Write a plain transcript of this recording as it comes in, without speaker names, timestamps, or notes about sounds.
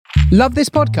Love this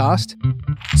podcast?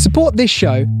 Support this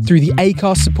show through the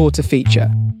Acast supporter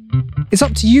feature. It's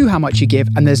up to you how much you give,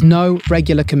 and there's no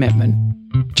regular commitment.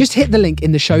 Just hit the link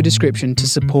in the show description to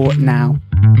support now.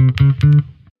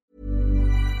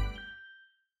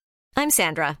 I'm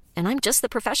Sandra, and I'm just the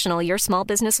professional your small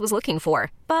business was looking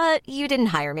for. But you didn't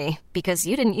hire me because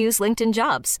you didn't use LinkedIn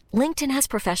Jobs. LinkedIn has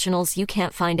professionals you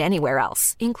can't find anywhere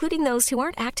else, including those who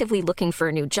aren't actively looking for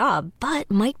a new job, but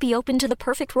might be open to the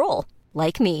perfect role,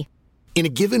 like me. In a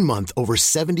given month, over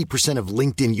 70% of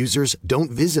LinkedIn users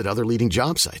don't visit other leading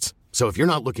job sites. So if you're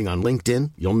not looking on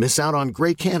LinkedIn, you'll miss out on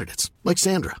great candidates like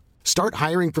Sandra. Start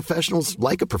hiring professionals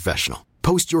like a professional.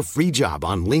 Post your free job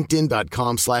on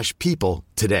linkedin.com/people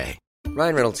today.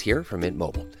 Ryan Reynolds here from Mint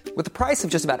Mobile. With the price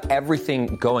of just about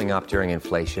everything going up during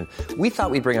inflation, we thought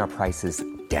we'd bring our prices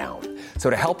down. So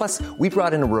to help us, we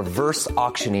brought in a reverse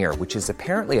auctioneer, which is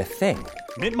apparently a thing.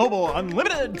 Mint Mobile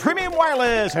Unlimited Premium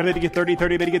Wireless. How to get 30,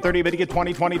 30, bit to get 30, bit to get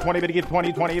 20, 20, 20, bit to get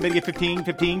 20, 20, bit to get 15,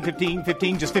 15, 15,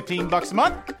 15, just $15 a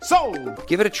month? Sold!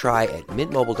 Give it a try at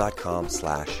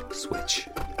mintmobile.com/switch.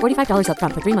 $45 up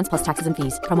front for 3 months plus taxes and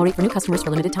fees. Promo rate for new customers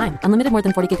for limited time. Unlimited more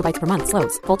than 40 gigabytes per month.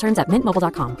 Slows full terms at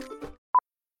mintmobile.com.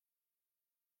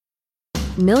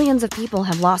 Millions of people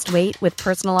have lost weight with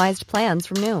personalized plans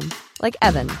from Noom. Like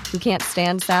Evan, who can't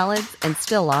stand salads and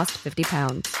still lost 50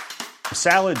 pounds.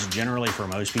 Salads generally for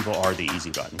most people are the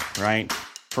easy button, right?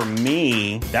 For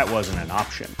me, that wasn't an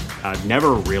option. I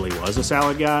never really was a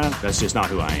salad guy. That's just not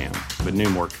who I am. But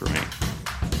Noom worked for me.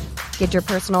 Get your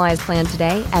personalized plan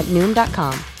today at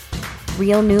Noom.com.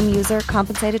 Real Noom user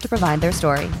compensated to provide their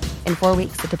story. In 4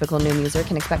 weeks, the typical Noom user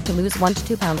can expect to lose 1 to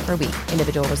 2 pounds per week.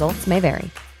 Individual results may vary.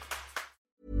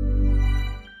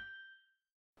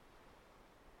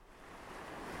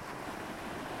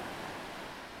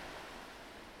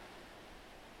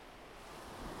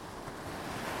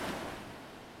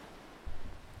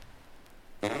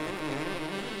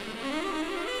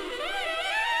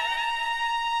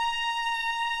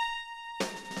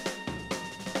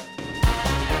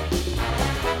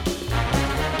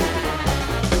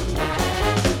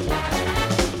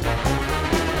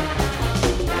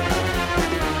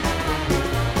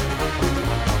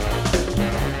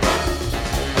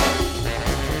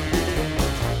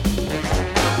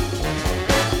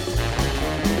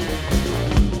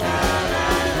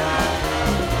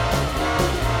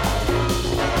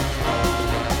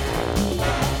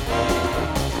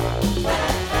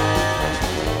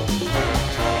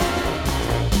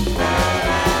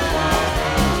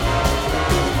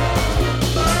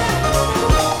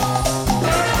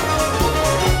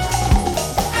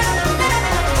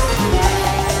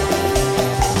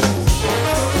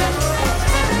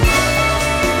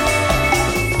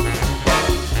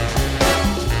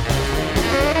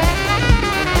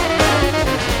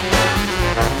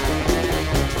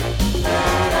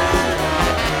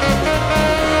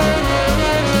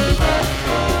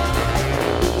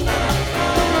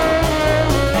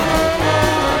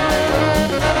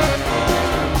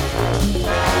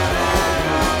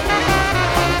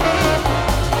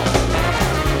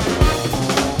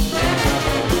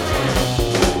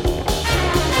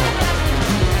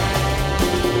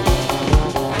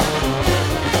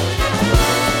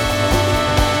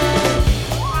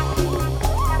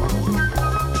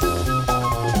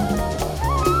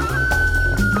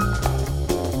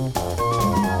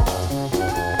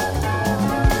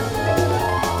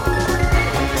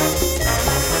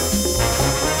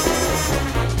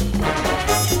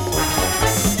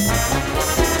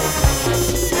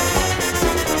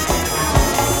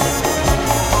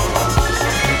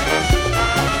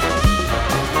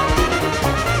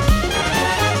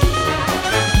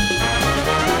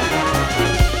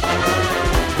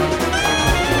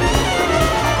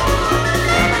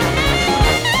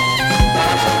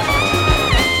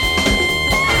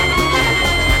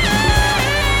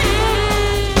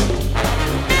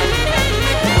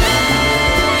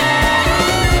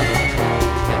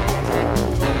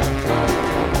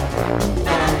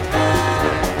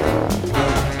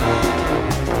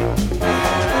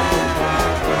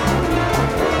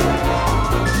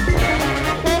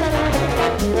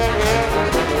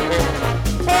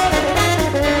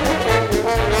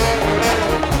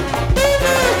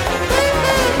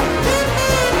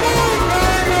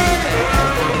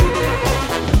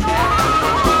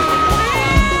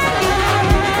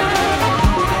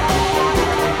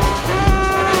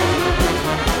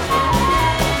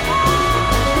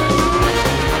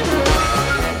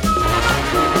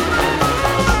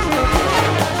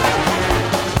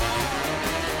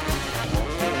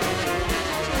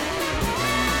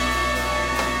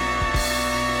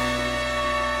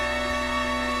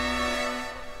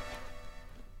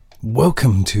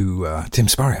 Welcome to Tim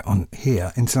Spurrier on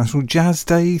here, International Jazz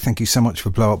Day. Thank you so much for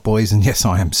Blow Up Boys. And yes,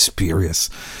 I am spurious.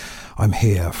 I'm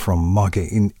here from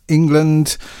Margate in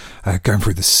England, going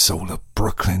through the soul of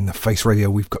Brooklyn, the Face Radio.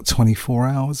 We've got 24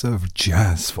 hours of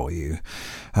jazz for you.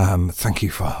 Thank you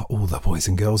for all the boys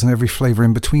and girls and every flavour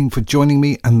in between for joining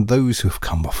me and those who have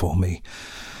come before me.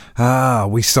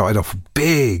 We started off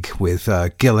big with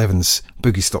Gil Evans'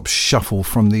 Boogie Stop Shuffle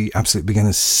from the Absolute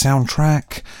Beginners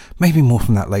soundtrack. Maybe more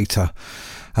from that later.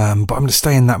 But I'm going to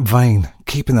stay in that vein,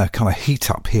 keeping the kind of heat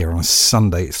up here on a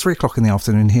Sunday. It's 3 o'clock in the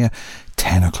afternoon here,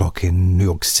 10 o'clock in New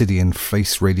York City and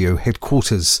Face Radio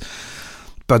headquarters.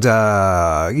 But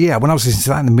yeah, when I was listening to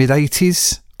that in the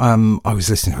mid-80s, I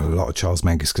was listening to a lot of Charles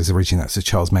Mingus because originally that's a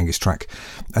Charles Mingus track.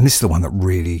 And this is the one that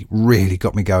really, really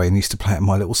got me going. I used to play it in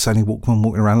my little Sony Walkman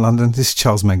walking around London. This is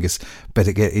Charles Mingus,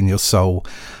 Better Get In Your Soul.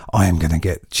 I am going to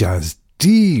get jazz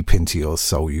deep into your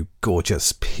soul, you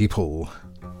gorgeous people.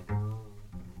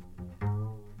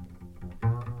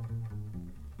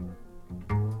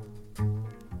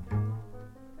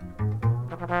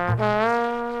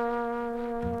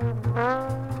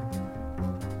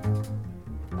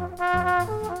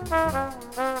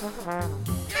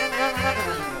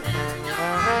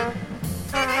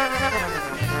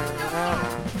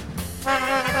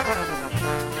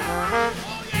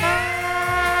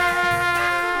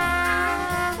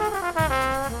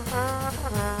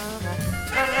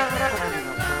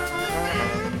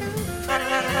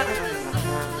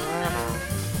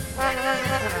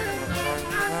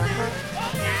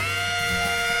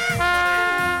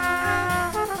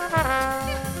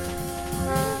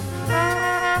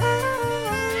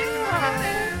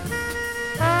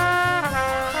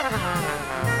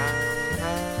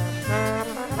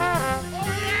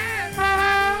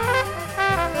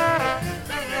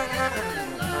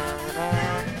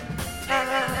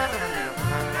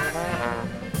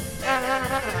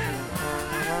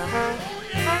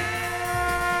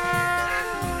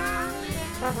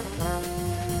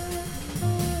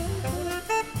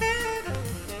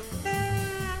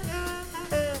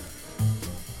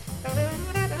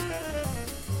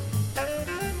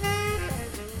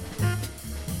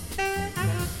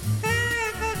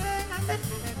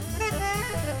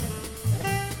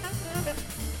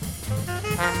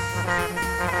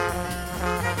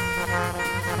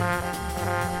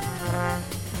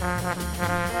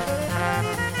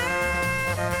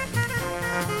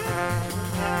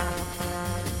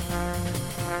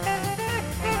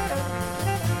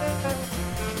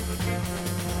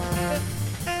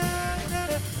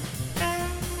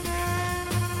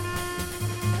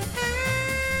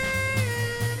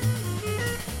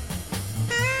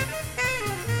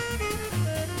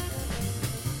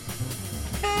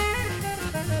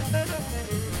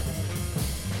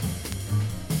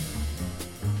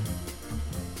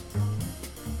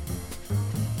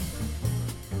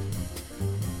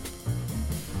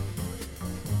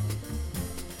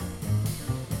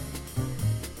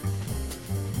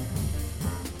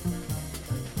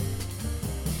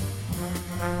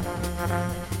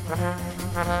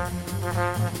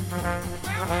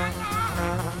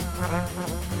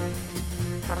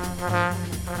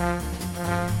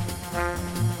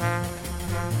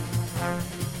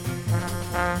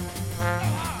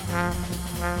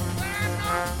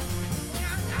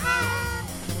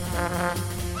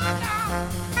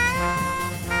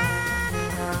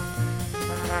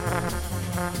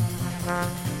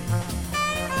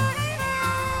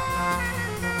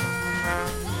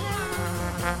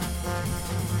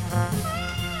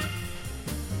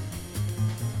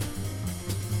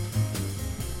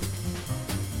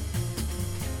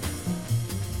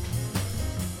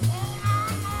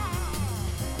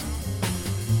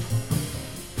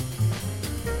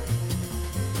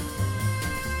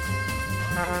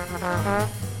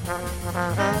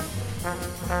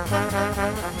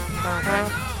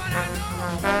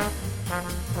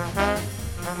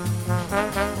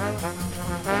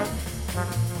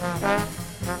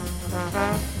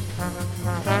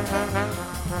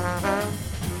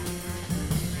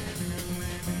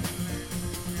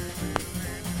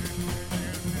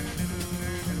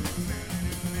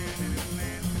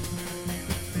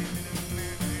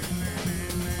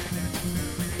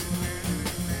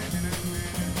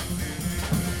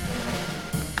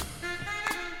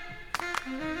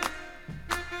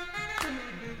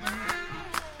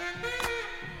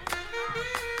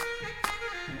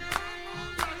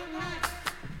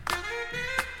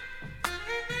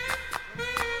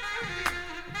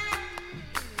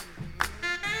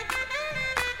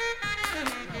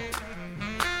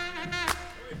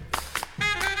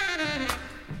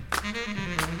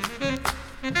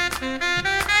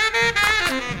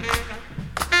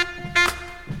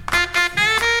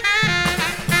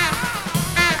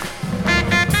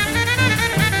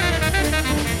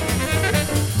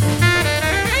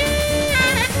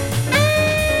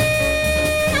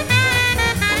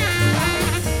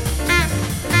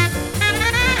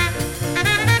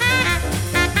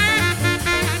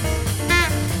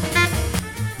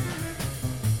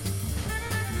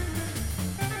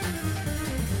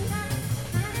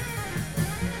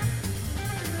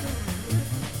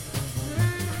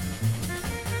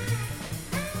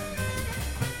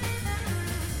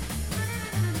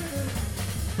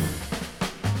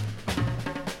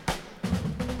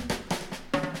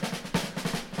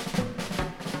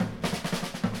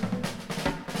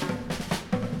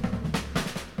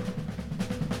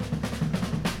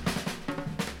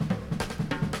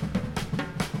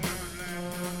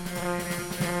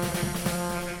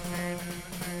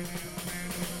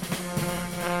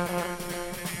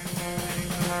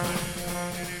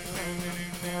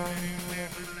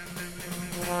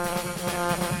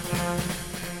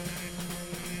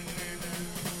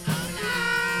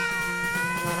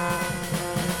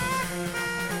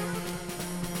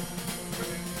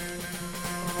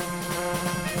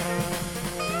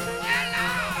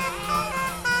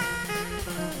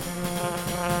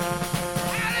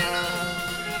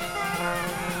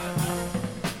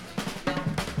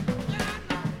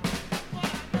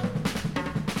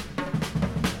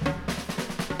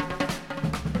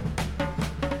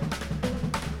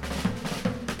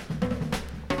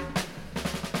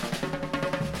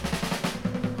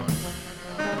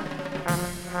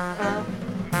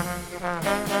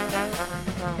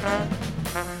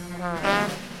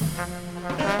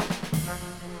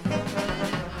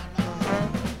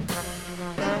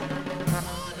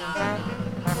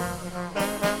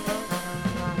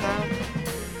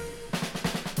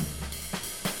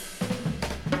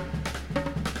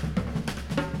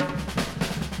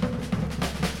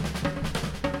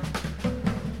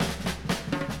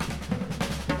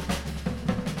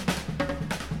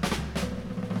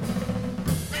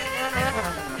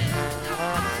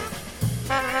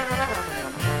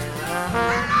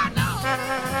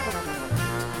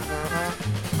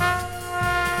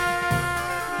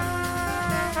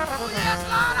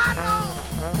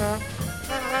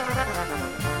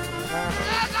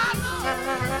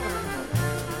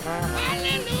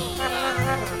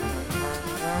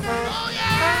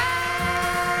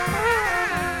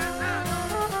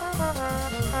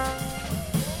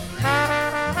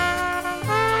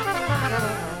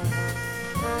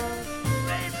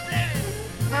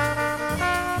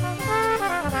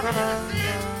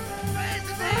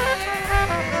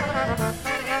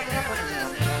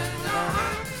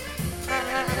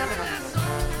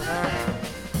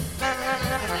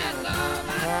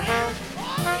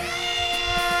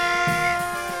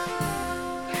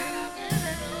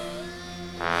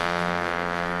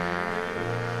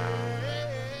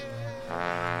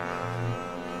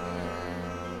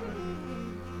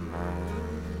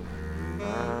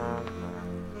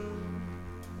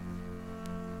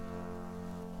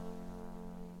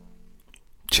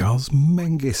 Charles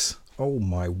Mingus. Oh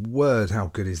my word, how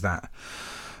good is that?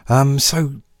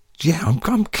 So yeah,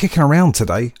 I'm kicking around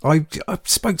today. I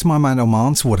spoke to my man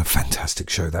Oman, so what a fantastic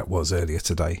show that was earlier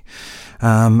today.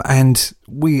 And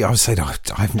I said I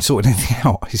haven't sorted anything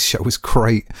out. His show was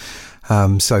great.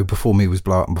 So before me was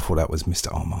Blow Up, and before that was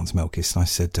Mr. Armand's Melkist. And I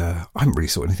said, I haven't really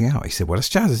sorted anything out. He said, well, it's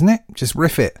jazz, isn't it? Just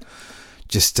riff it.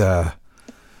 Just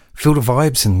feel the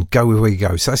vibes and go where you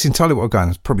go. So that's entirely what I'm going.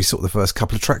 I probably sort the first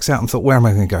couple of tracks out and thought, where am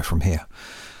I going to go from here?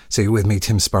 So you're with me,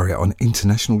 Tim Spurrier, on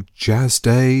International Jazz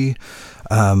Day.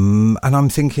 And I'm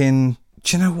thinking,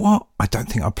 do you know what? I don't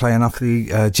think I play enough of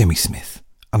the Jimmy Smith.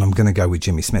 And I'm going to go with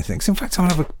Jimmy Smith next. In fact, I'm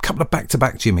going to have a couple of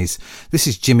back-to-back Jimmys. This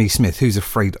is Jimmy Smith, Who's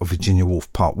Afraid of Virginia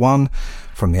Woolf, Part 1,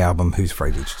 from the album Who's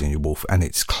Afraid of Virginia Woolf. And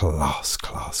it's class.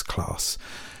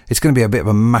 It's going to be a bit of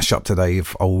a mash-up today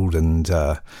of old and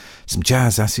some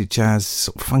jazz, acid jazz,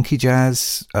 sort of funky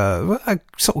jazz,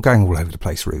 sort of going all over the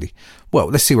place, really. Well,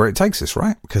 let's see where it takes us,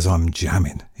 right? Because I'm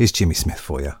jamming. Here's Jimmy Smith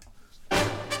for you.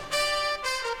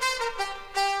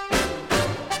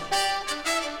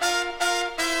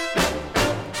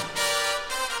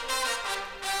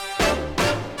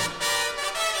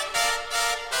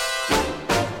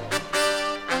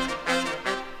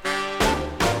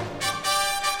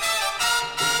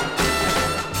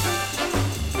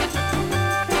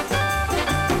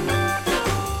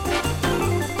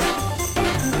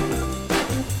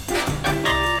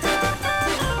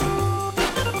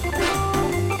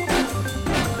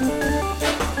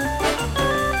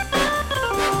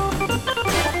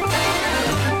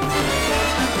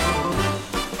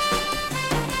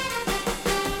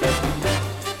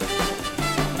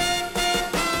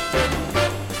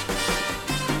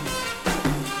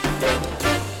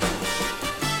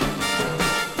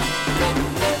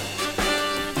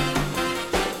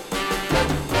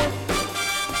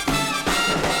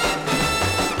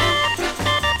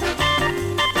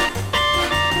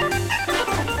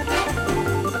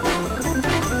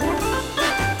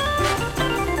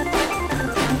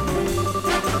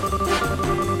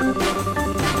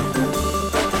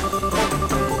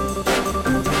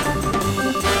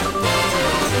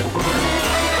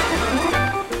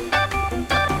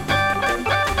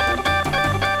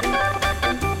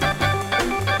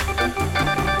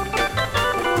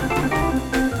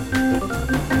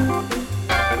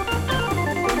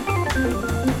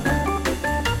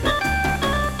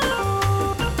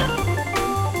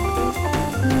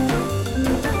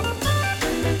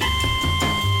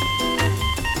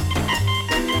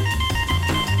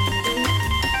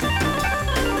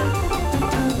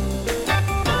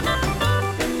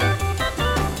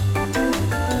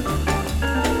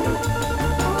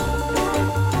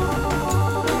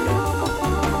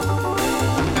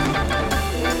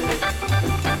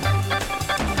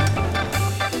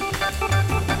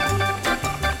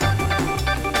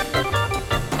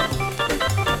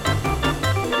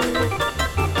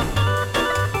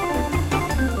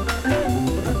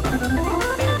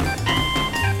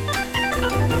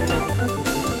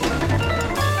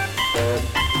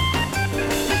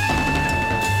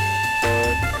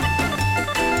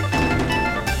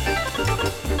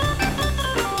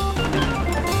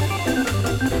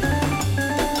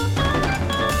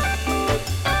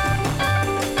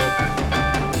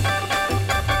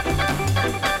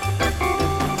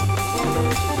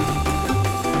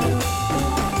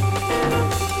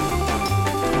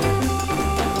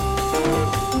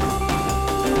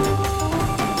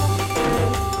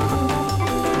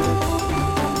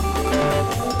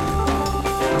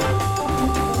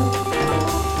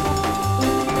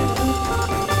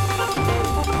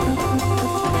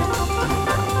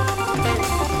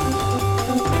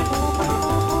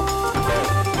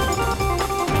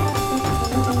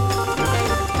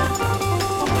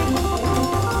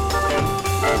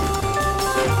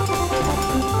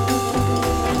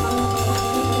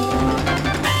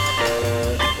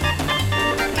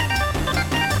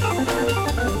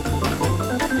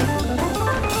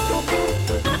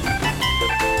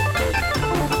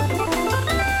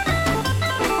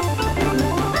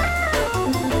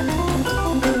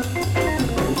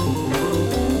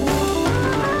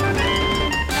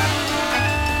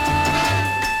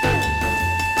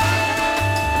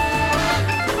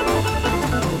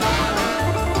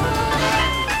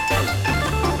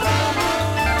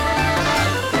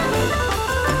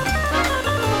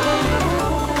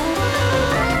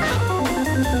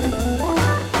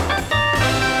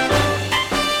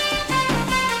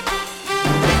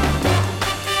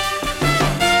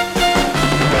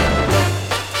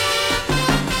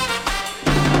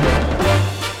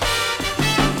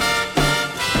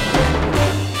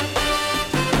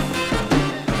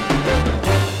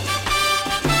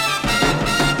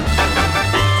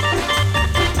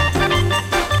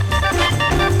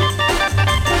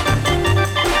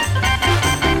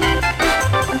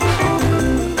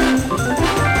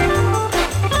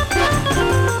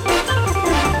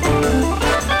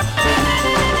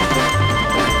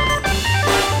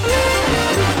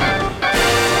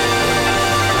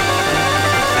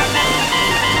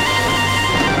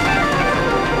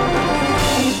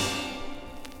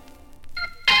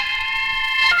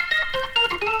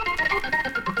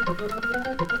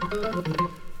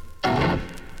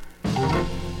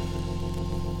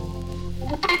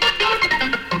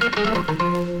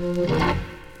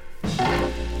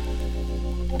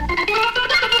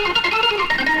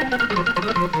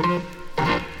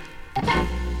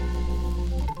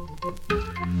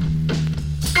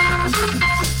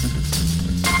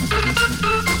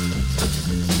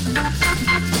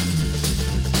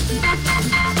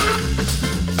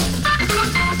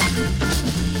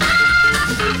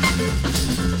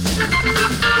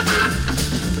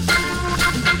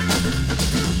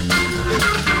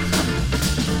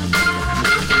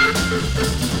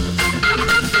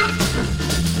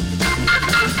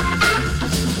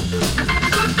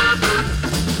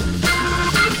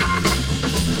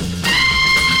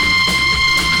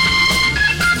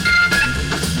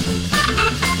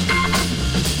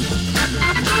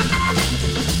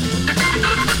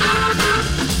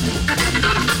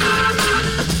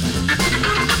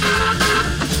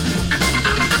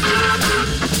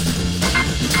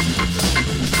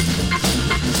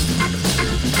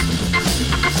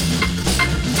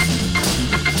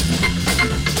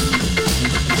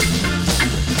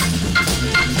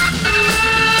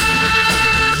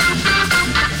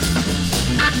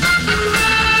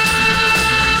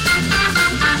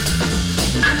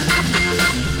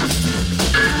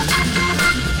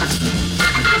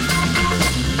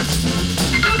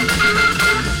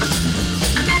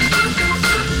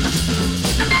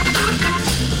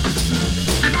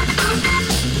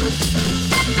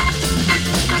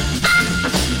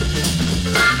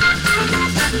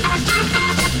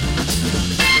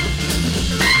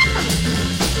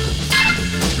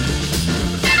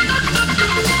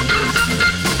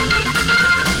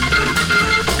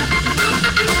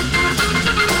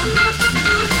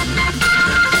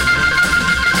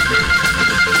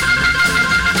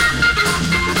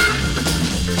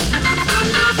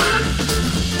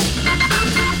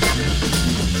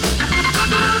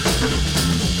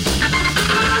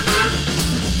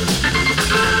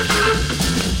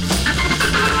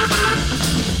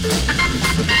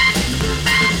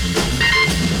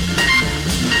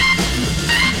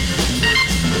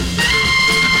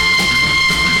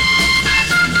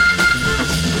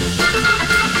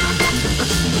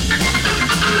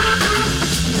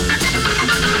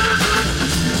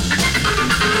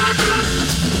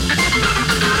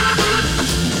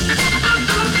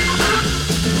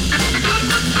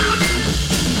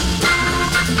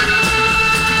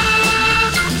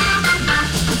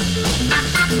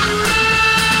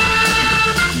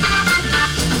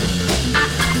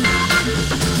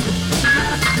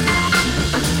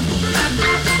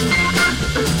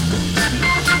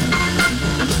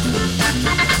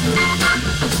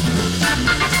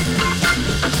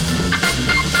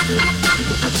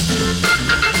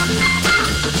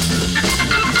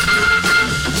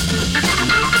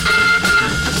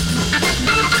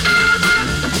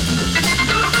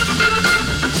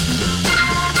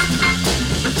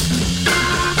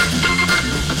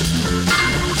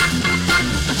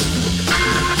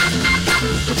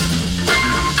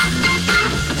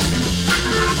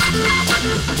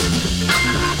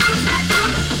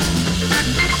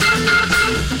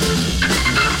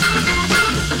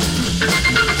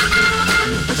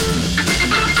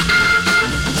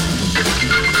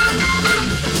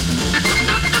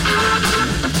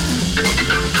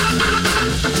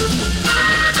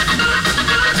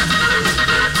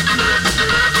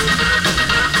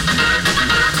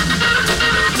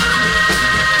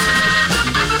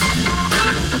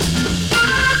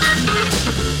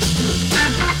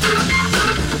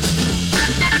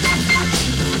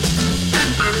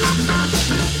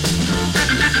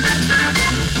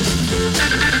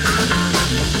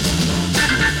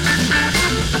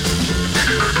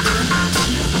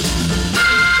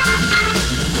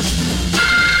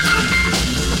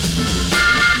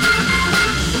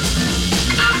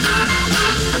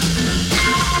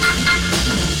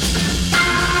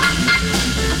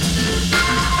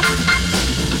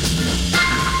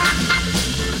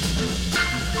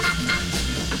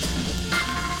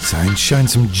 Showing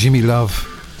some Jimmy love.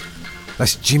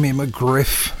 That's Jimmy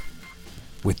McGriff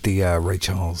with the Ray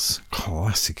Charles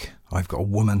classic I've Got a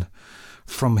Woman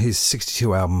from his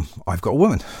 62 album I've Got a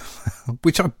Woman,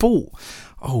 which I bought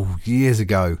years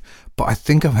ago, but I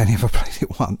think I've only ever played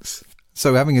it once.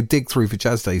 So having a dig through for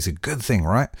Jazz Day is a good thing,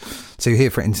 right? So you're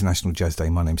here for International Jazz Day.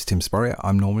 My name's Tim Spurrier.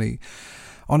 I'm normally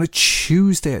on a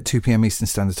Tuesday at 2 p.m. Eastern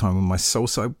Standard Time with my soul,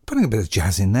 so putting a bit of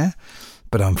jazz in there.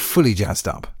 But I'm fully jazzed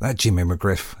up. That Jimmy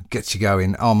McGriff gets you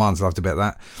going. Armand's loved a bit of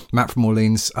that. Matt from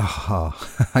Orleans.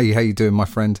 Hey, how you doing, my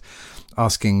friend?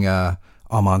 Asking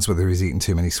Armand's whether he's eaten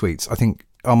too many sweets. I think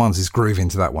Armand's is grooving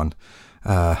to that one.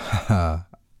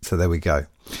 So there we go.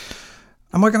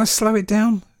 Am I going to slow it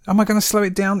down?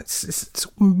 It's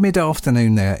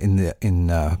mid-afternoon there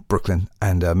in Brooklyn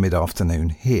and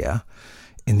mid-afternoon here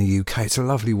in the UK. It's a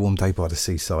lovely warm day by the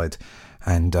seaside.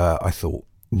 And I thought,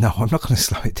 no, I'm not going to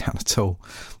slow it down at all.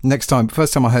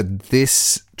 First time I heard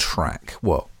this track,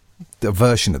 well, the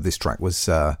version of this track was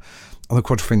on the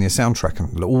Quadrophenia soundtrack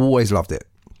and always loved it.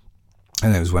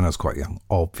 And it was when I was quite young,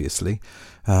 obviously.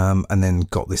 And then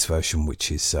got this version,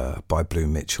 which is by Blue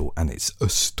Mitchell, and it's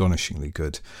astonishingly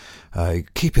good.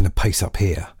 Keeping the pace up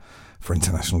here for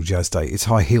International Jazz Day. It's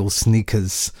High Heel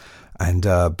Sneakers and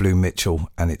Blue Mitchell,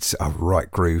 and it's a right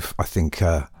groove. I think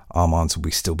Armands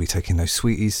will still be taking those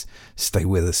sweeties. Stay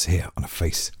with us here on A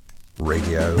Face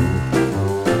Radio.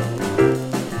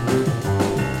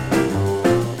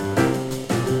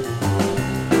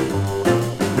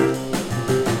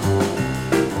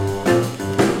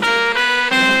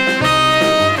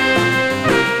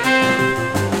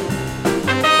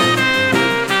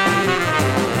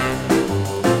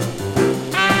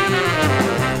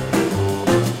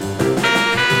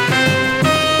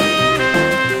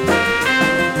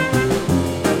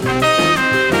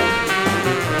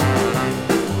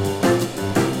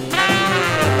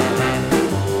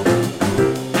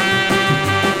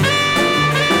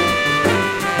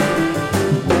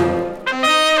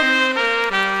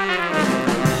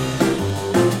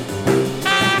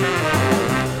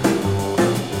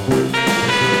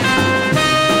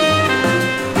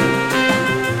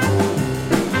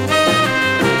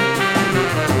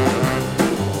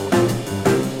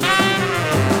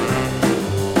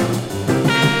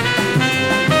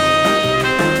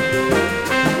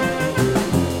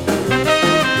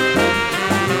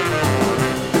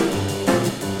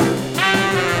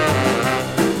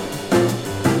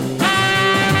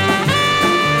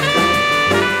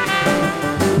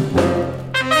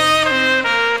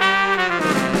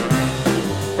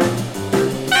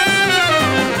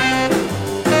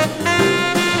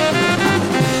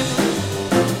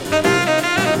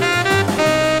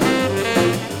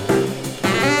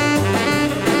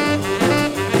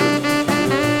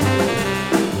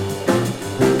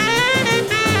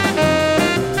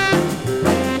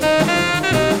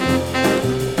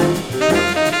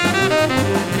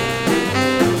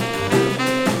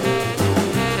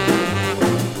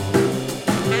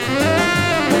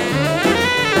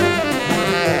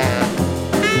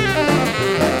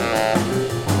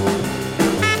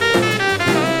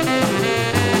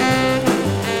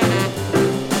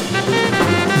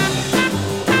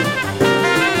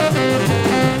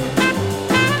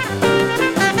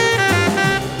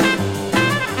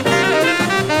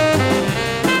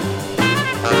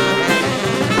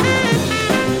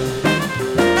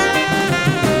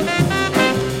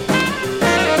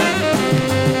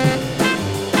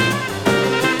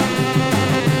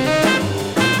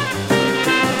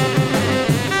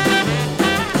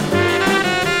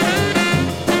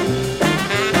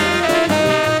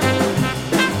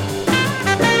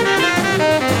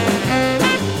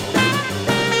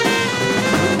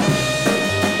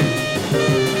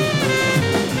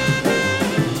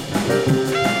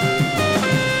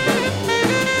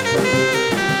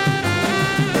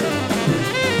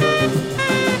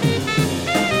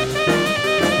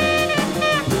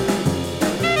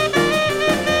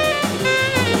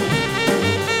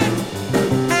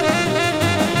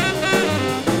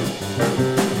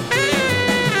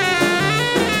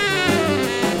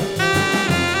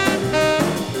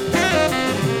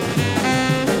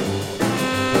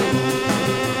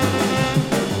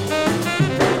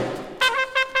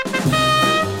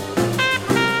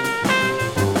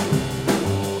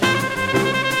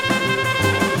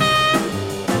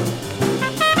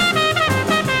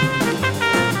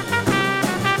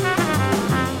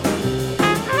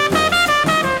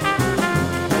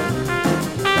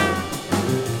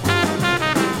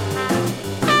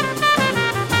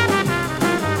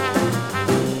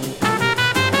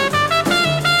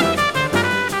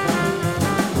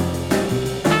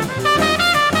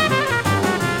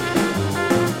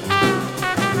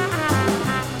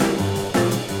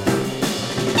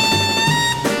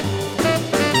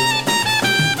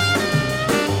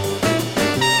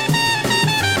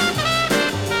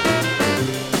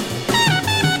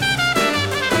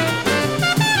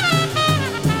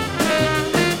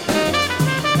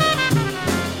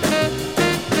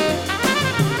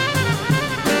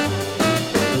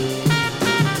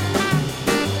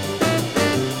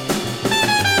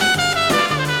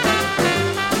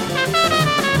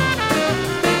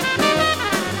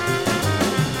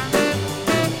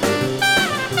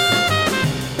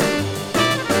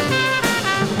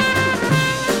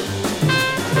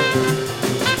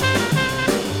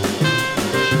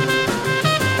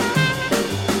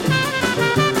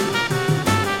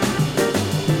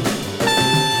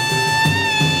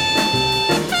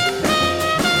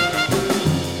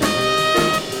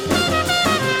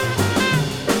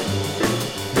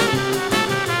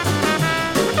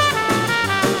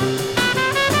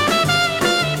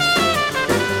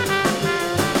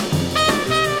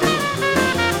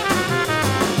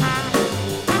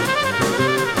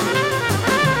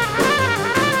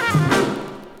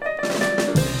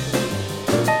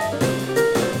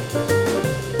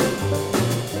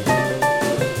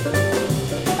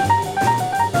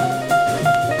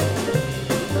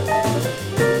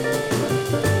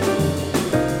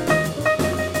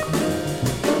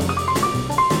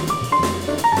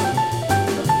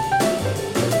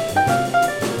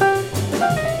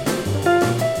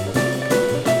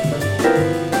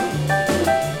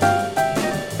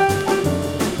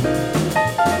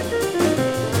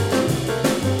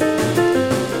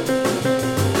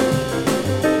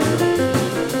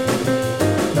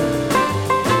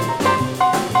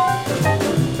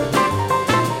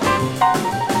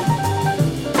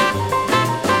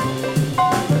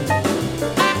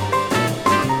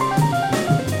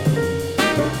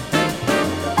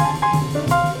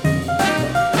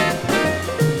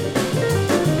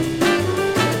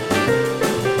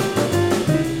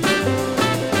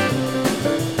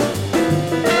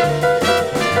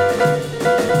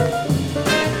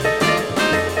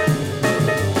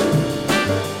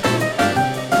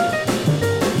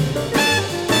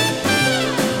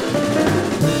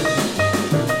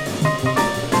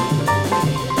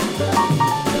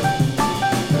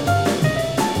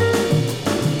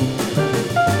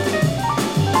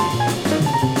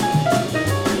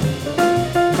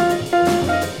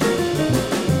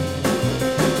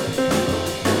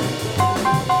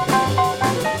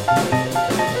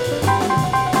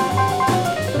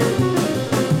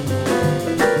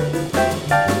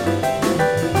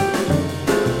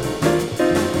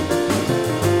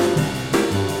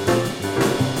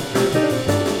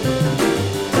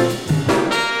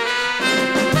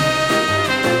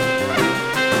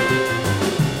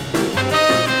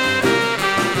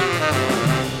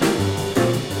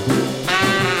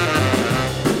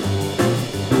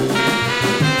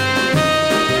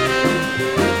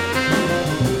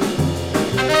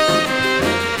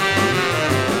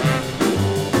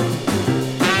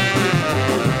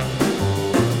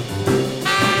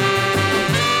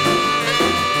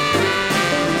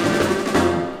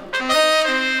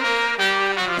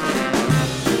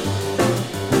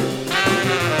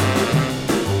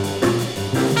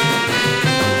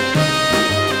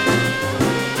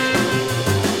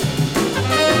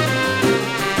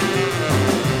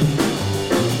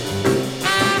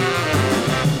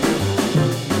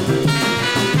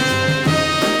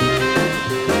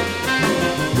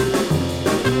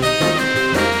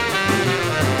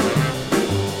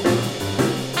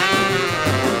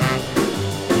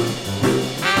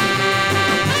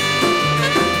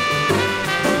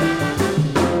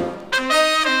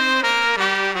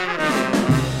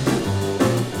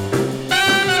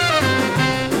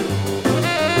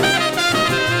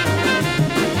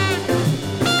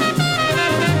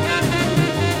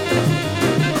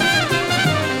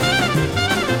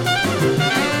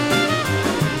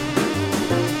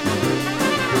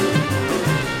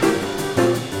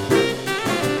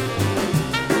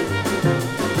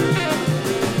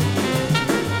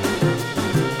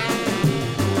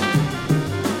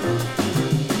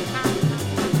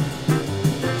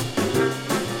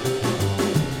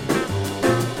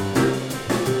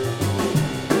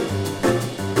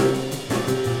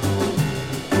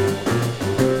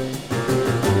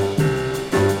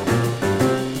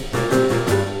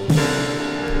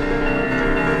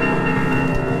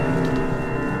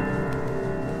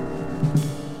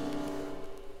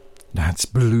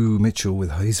 Mitchell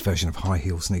with his version of High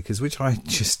Heel Sneakers, which I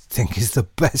just think is the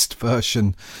best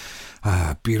version.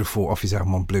 Beautiful, off his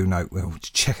album on Blue Note. Well,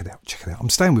 check it out.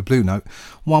 I'm staying with Blue Note.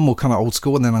 One more kind of old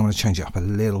school, and then I'm going to change it up a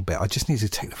little bit. I just need to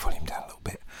take the volume down a little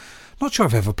bit. Not sure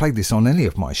I've ever played this on any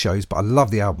of my shows, but I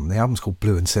love the album. The album's called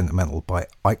Blue and Sentimental by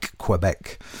Ike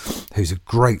Quebec, who's a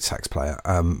great sax player,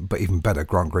 but even better,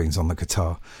 Grant Green's on the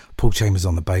guitar, Paul Chambers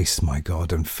on the bass, my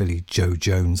God, and Philly Joe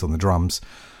Jones on the drums.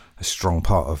 A strong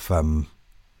part of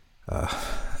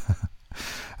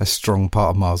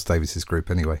Miles Davis's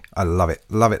group. Anyway, I love it.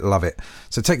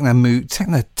 So taking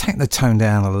the tone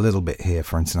down a little bit here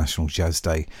for International Jazz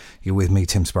Day. You're with me,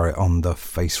 Tim Spurrier, on the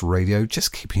Face Radio,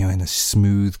 just keeping you in a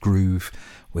smooth groove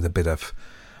with a bit of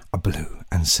a blue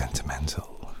and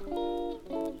sentimental.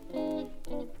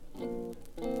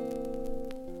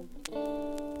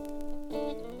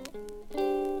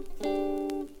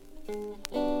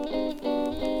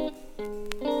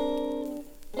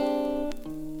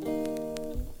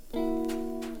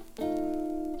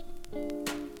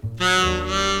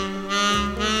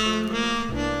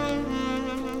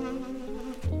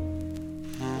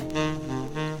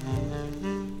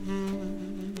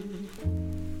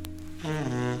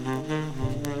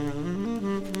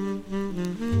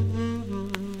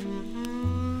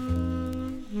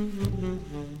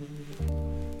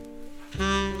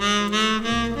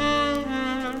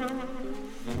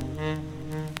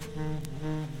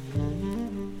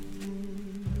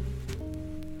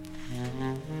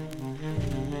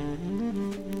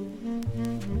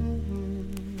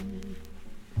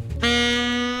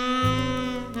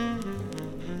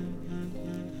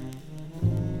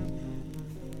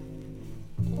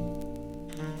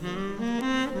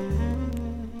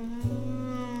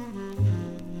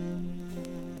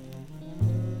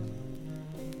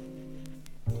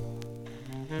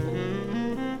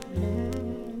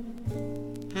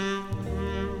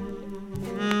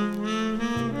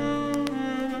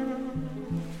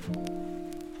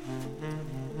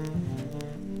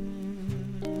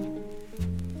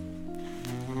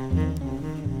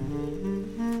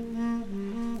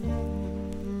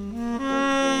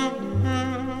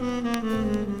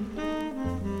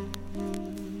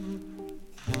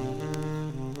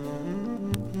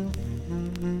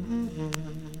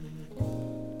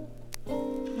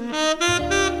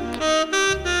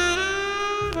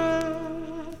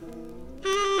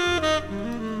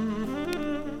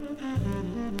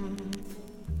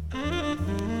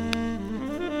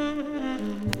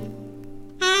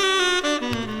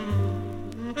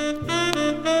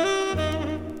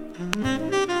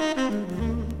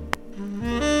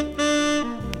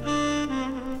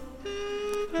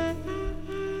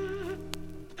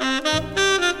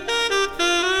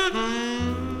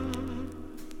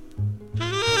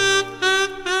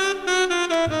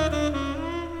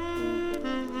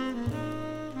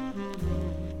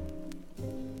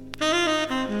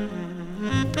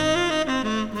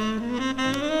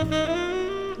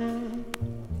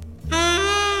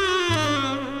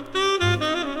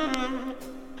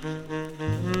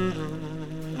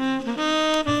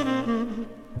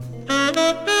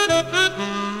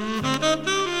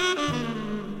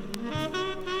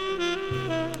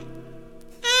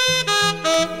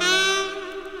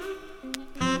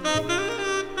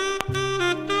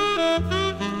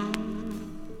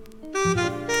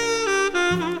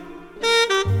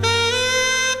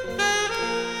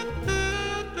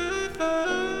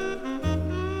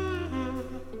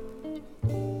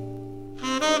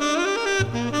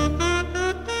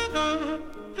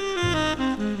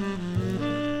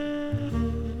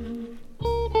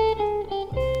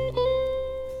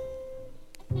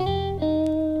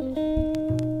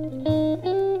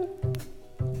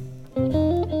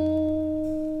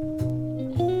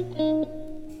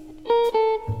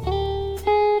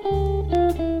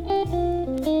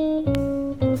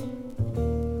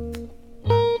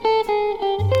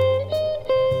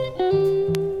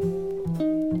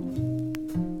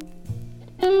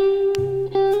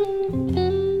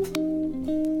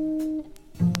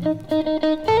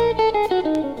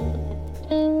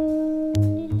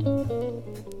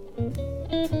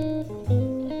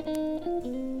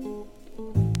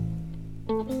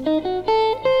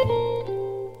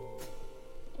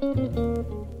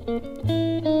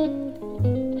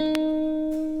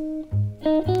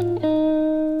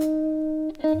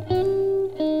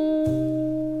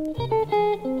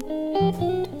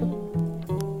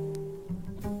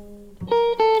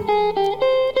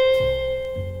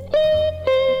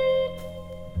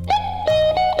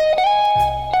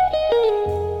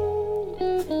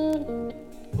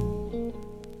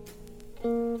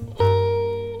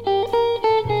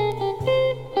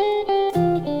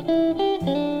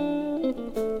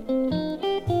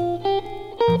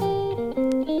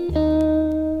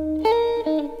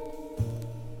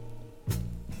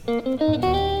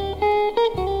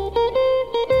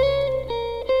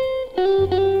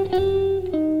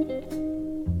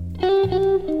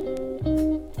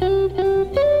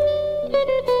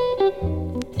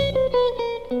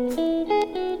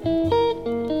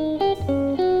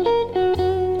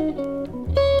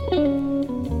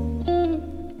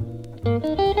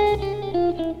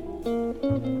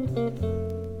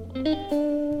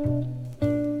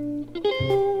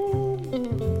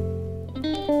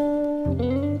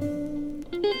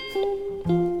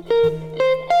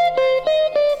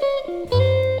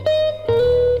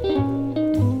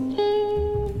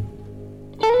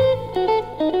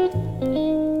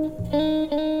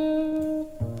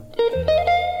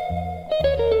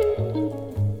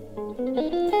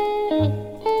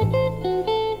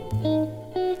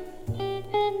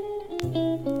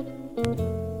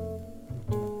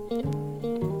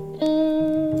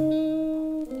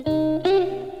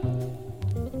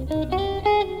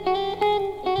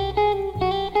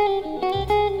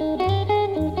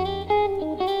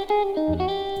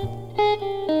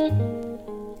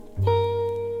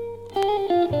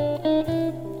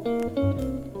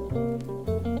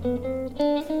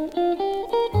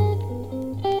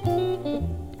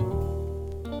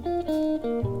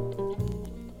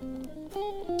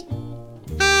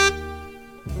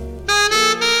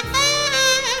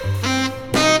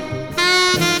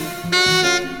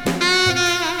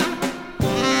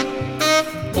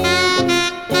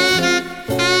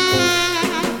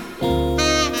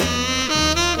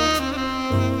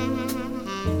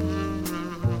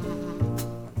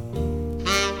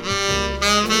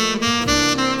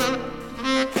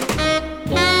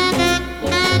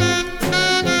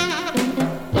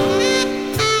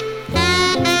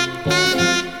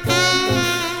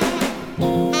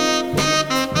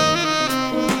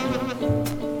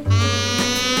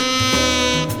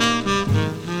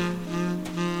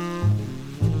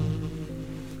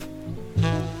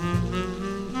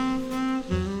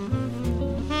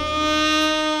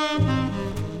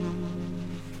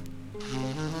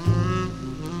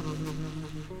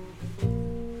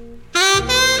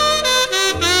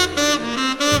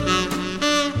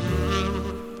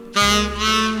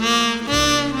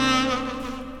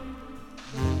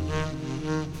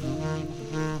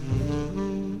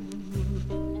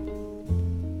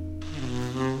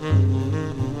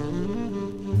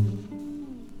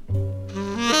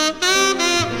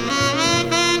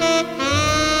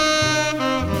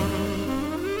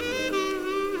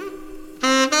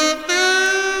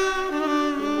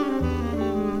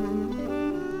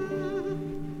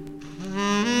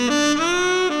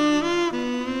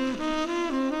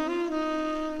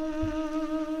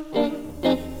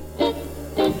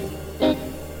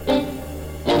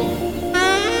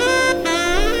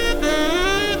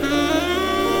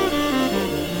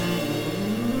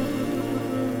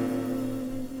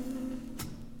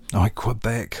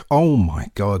 Beck. Oh my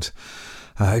God.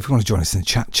 If you want to join us in the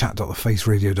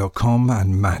chat.thefaceradio.com,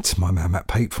 and Matt, my man Matt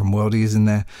Pate from Worldy is in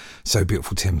there. So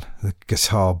beautiful, Tim. The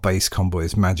guitar bass combo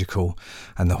is magical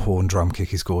and the horn drum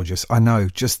kick is gorgeous. I know,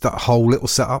 just that whole little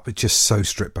setup, it's just so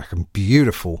stripped back and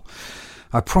beautiful.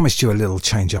 I promised you a little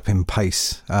change up in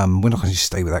pace. We're not going to just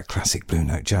stay with that classic Blue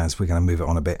Note jazz. We're going to move it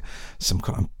on a bit. Some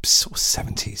kind of sort of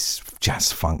 70s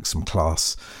jazz funk, some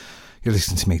class. You're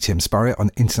listening to me, Tim Spurrier, on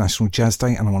International Jazz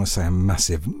Day, and I want to say a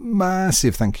massive,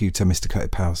 massive thank you to Mr.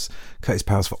 Curtis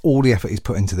Powers for all the effort he's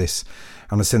put into this.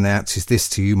 I'm going to send this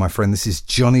to you, my friend. This is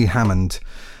Johnny Hammond.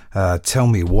 Tell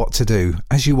me what to do,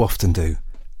 as you often do.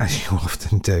 As you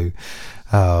often do.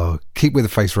 Keep with the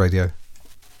Face Radio.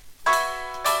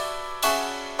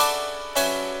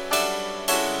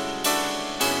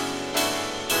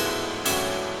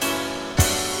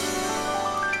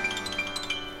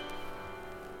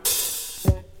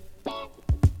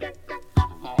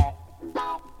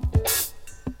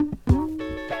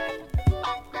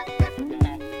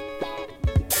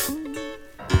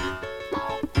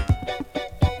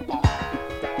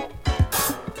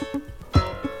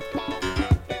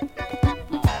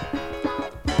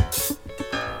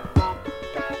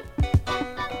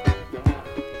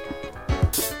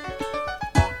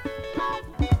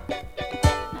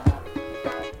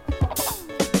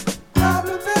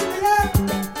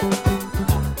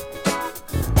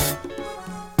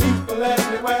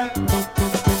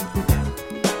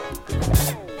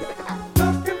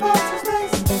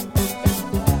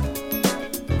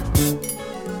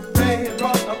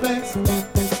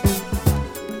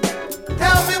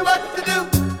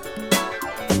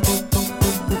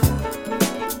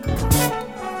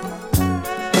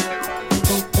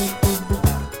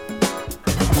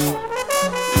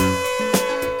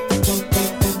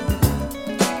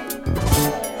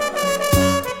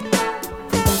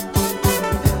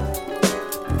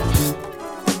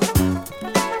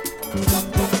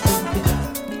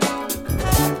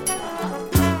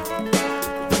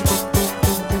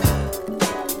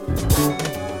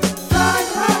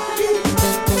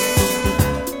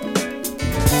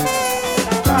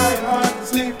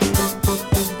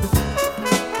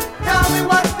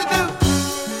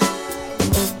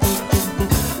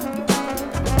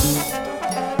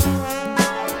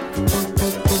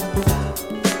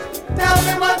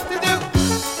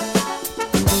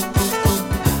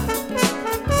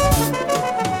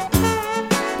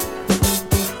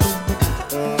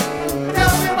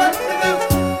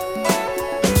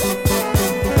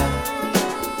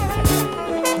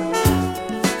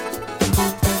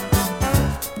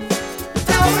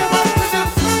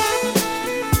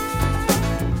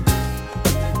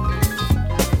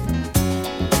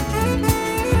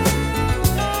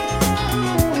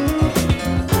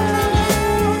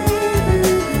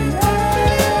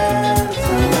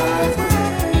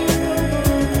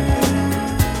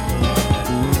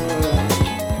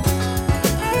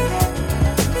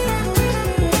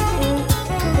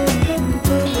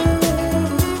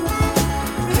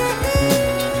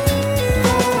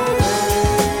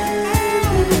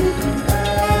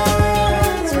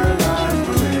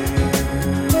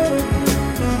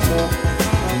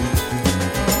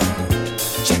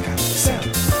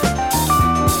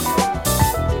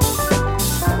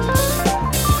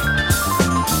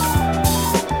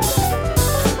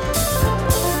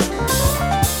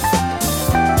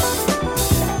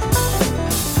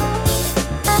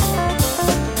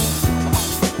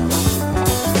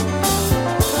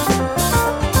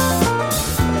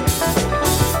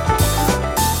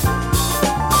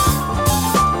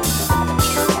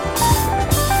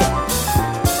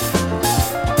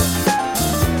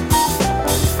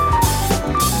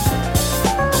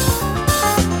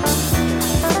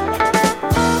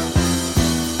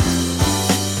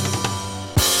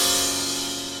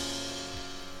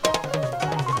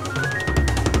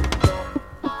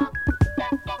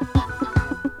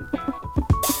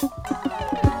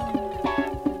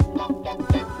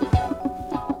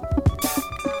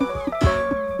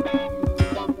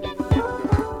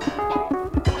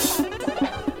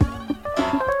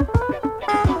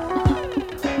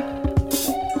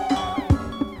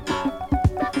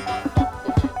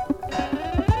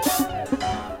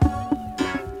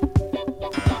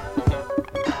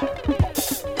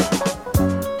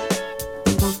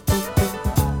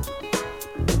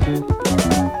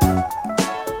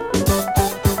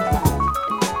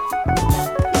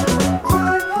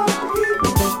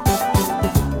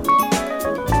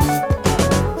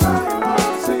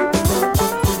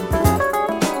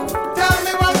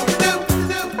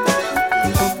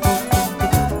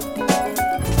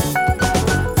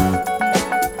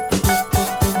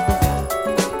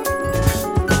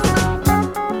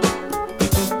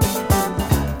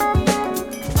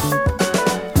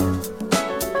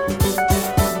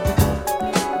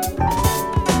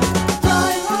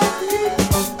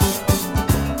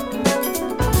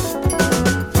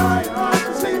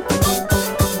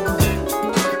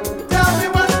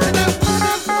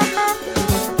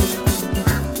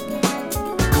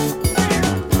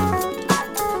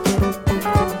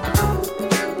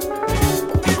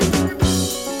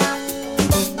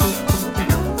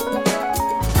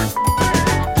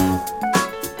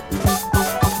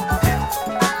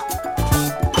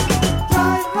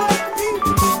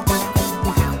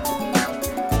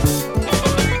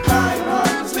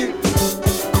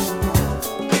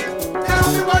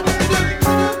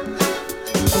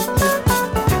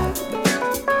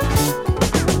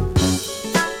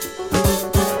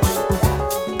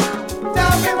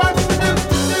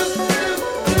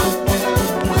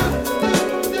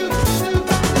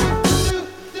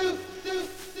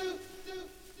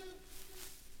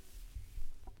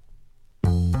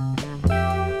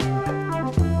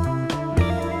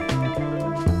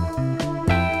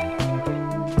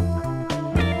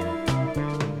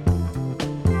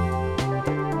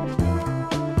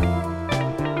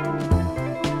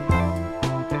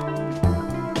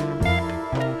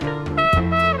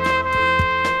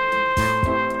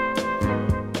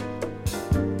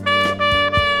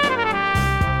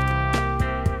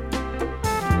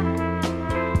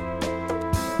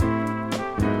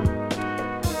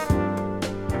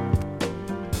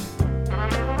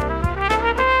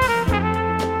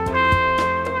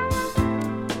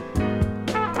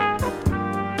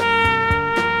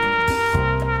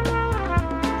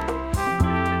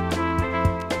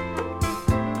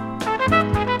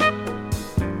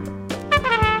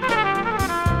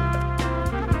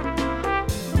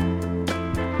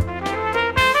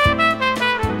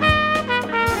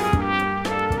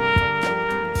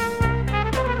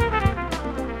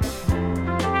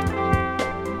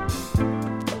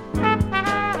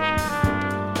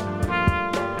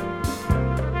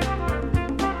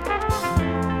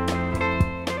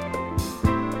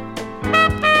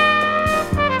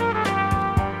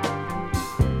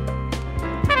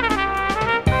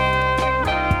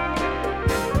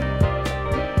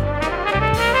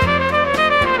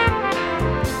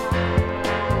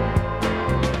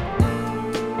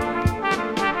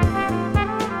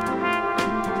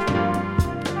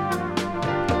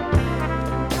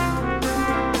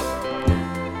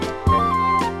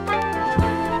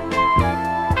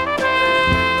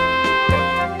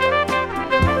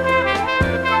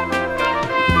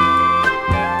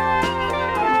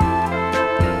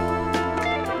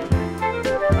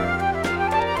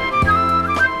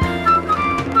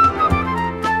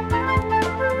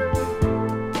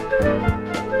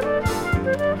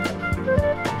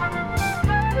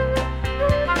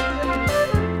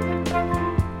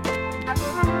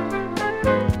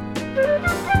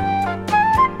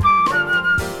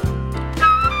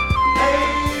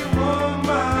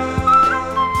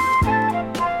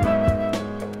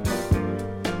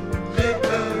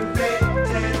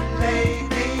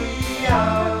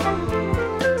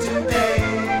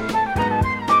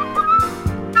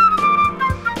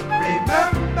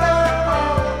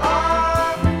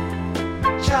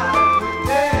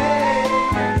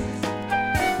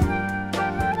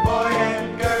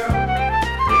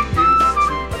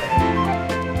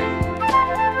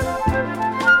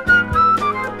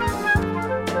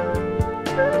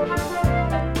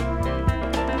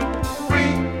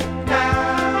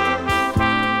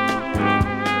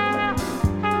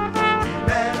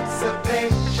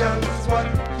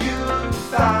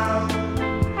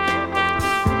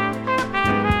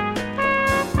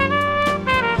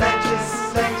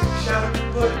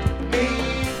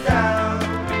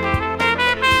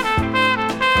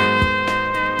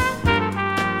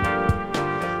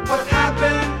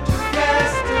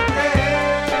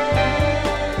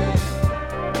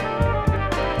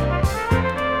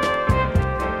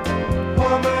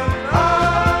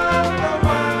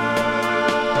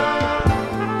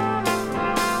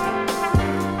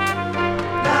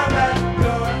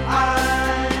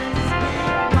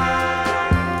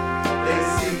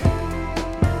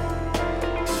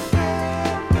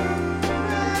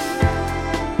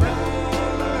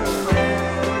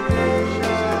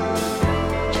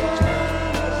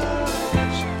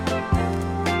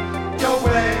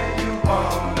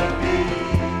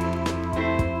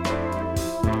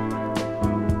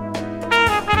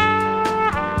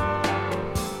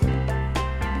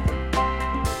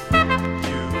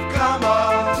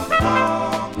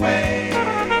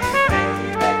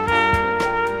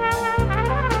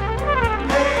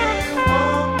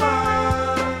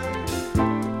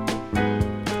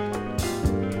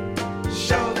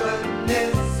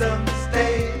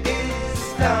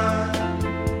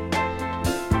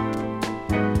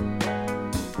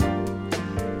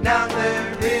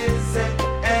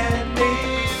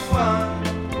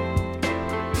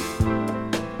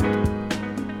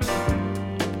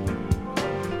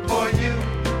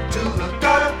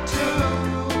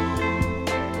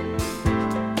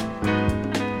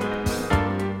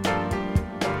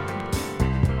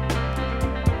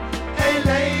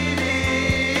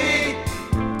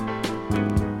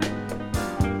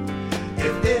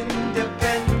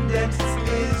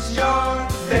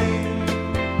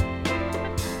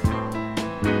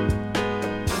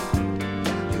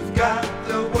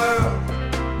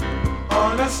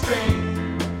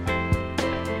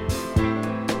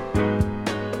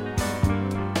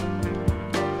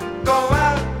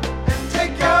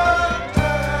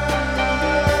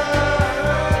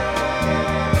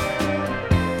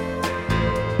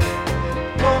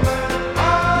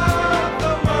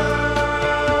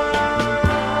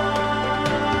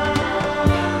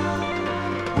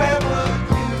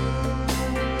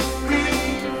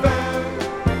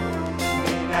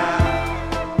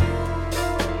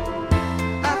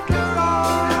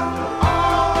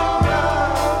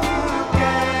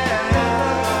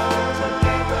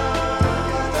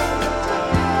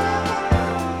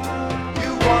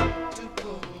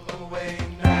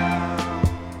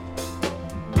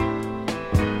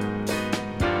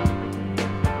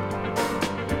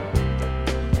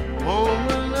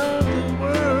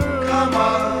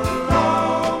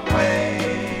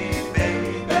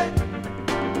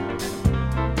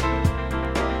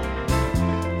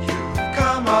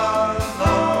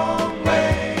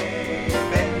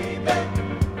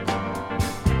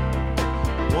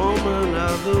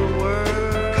 of the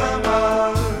world. Come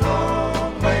a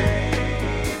long way,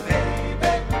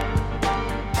 baby.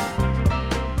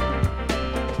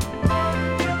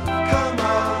 Come a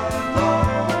long way,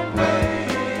 baby.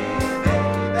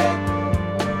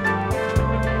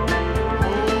 Woman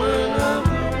of the world.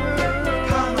 Come a long way, baby.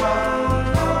 Come a long way, come a long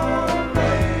way,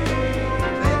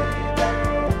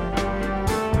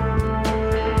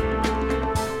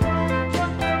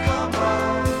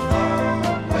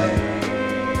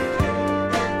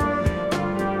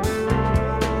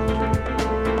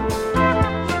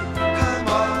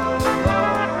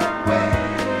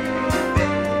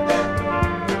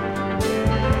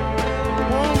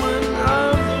 woman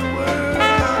of the world.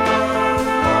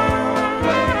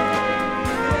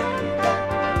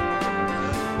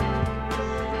 Come a long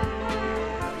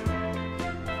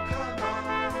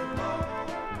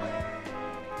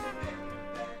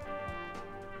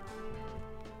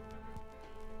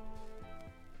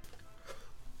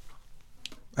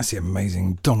That's the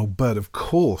amazing Donald Byrd, of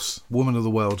course. Woman of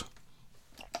the World.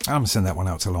 I'm going to send that one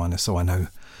out to Linus so I know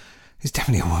he's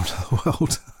definitely a woman of the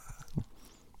world.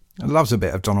 I loves a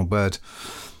bit of Donald Byrd.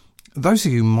 Those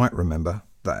of you might remember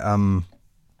that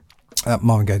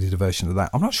Marvin Gaye did a version of that.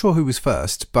 I'm not sure who was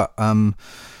first, but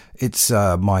it's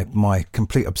my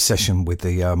complete obsession with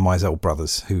the Mizell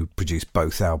brothers, who produced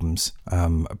both albums.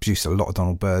 Produced a lot of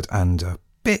Donald Byrd and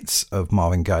bits of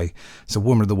Marvin Gaye. So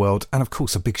Woman of the World, and of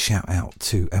course a big shout out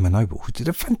to Emma Noble, who did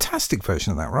a fantastic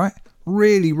version of that, right?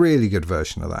 Really, really good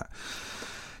version of that.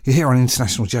 You're here on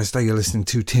International Jazz Day. You're listening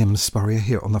to Tim Spurrier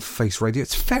here on the Face Radio.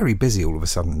 It's very busy all of a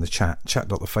sudden in the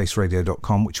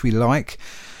chat.thefaceradio.com, which we like.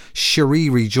 Cherie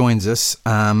rejoins us.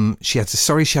 She had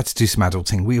to do some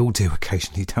adulting. We all do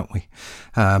occasionally, don't we?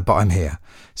 But I'm here.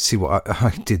 See what I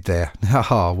did there.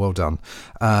 Haha, well done.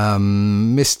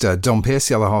 Mr. Don Pierce,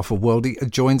 the other half of Worldy,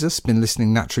 joins us. Been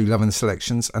listening, naturally loving the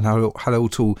selections. And hello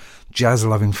to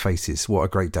jazz-loving faces. What a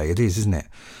great day it is, isn't it?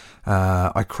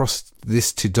 I crossed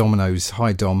this to Domino's.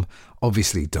 Hi, Dom.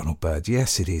 Obviously, Donald Byrd.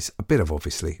 Yes, it is. A bit of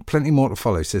obviously. Plenty more to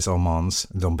follow, says Armands.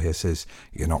 Don Pierce says,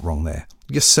 you're not wrong there.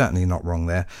 You're certainly not wrong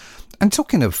there. And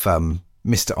talking of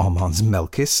Mr. Armands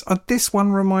Melkis, this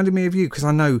one reminded me of you, because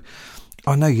I know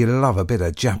you love a bit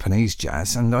of Japanese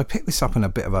jazz, and I picked this up in a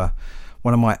bit of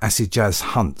one of my acid jazz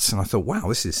hunts, and I thought, wow,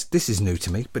 this is new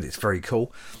to me, but it's very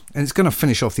cool. And it's going to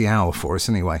finish off the hour for us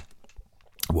anyway.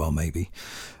 Well, maybe.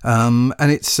 And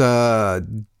it's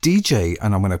DJ,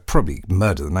 and I'm going to probably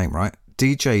murder the name, right?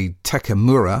 DJ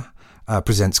Takamura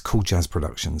presents Cool Jazz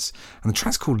Productions. And the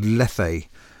track's called Lethe.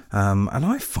 And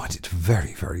I find it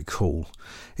very, very cool.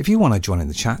 If you want to join in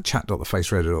the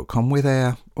chat.thefaceradio.com, we're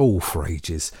there all for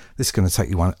ages. This is going to take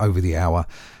you over the hour.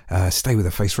 Stay with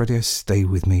the Face Radio. Stay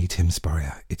with me, Tim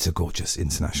Spurrier. It's a gorgeous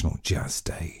International Jazz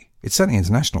Day. It's certainly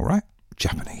international, right?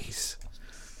 Japanese.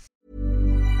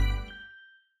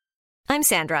 I'm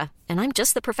Sandra, and I'm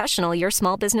just the professional your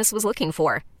small business was looking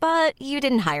for. But you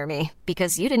didn't hire me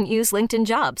because you didn't use LinkedIn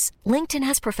Jobs. LinkedIn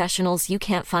has professionals you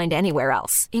can't find anywhere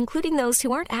else, including those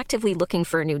who aren't actively looking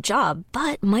for a new job,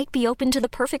 but might be open to the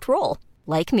perfect role,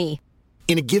 like me.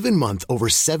 In a given month, over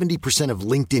 70% of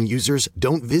LinkedIn users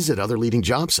don't visit other leading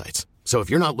job sites. So if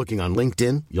you're not looking on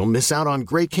LinkedIn, you'll miss out on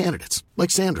great candidates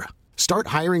like Sandra. Start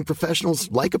hiring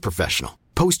professionals like a professional.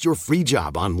 Post your free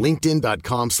job on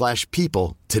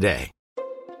linkedin.com/people today.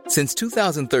 Since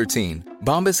 2013,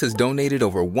 Bombas has donated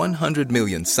over 100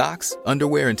 million socks,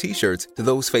 underwear, and T-shirts to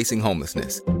those facing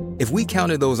homelessness. If we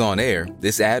counted those on air,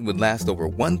 this ad would last over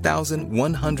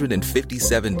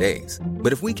 1,157 days.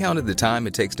 But if we counted the time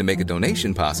it takes to make a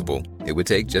donation possible, it would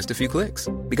take just a few clicks.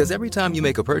 Because every time you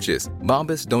make a purchase,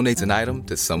 Bombas donates an item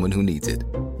to someone who needs it.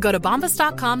 Go to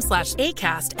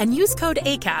bombas.com/ACAST and use code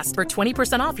ACAST for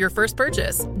 20% off your first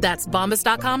purchase. That's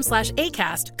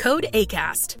bombas.com/ACAST, code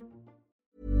ACAST.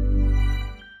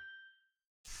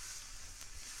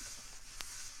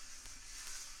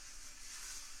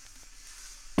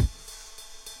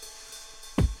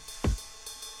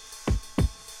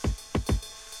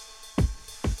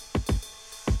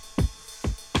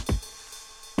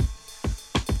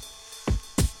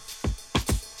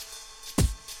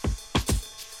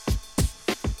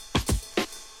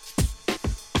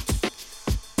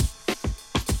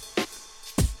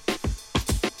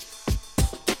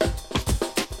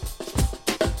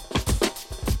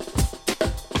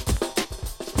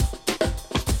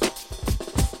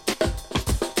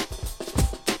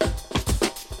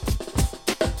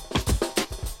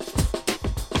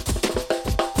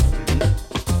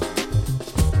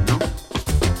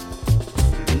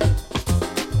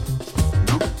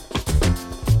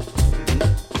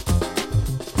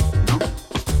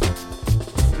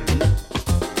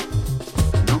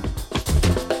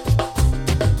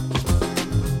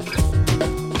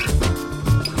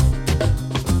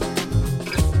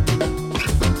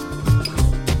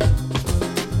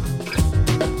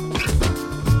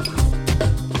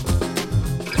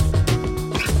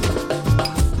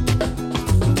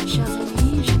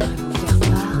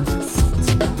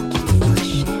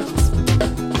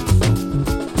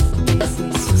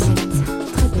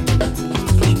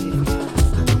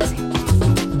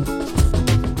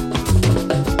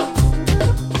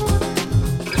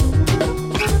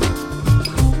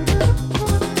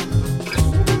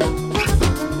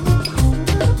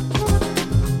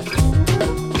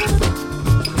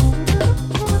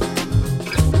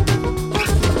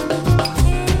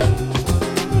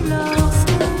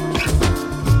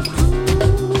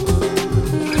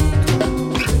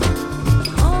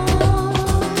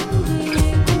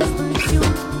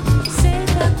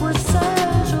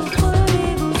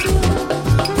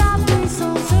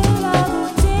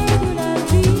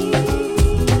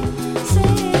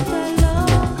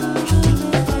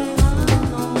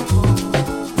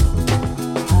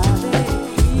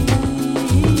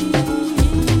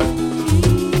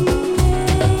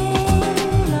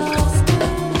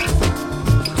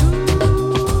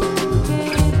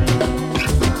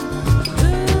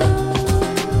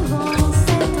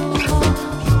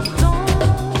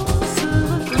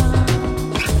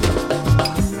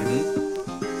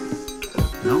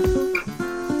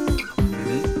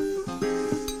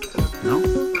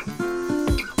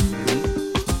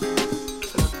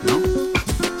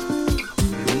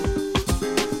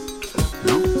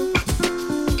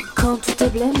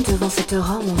 blême devant cette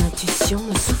aurore, mon intuition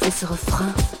me souffle ce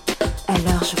refrain.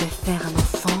 Alors je vais faire un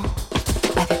enfant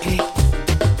avec lui.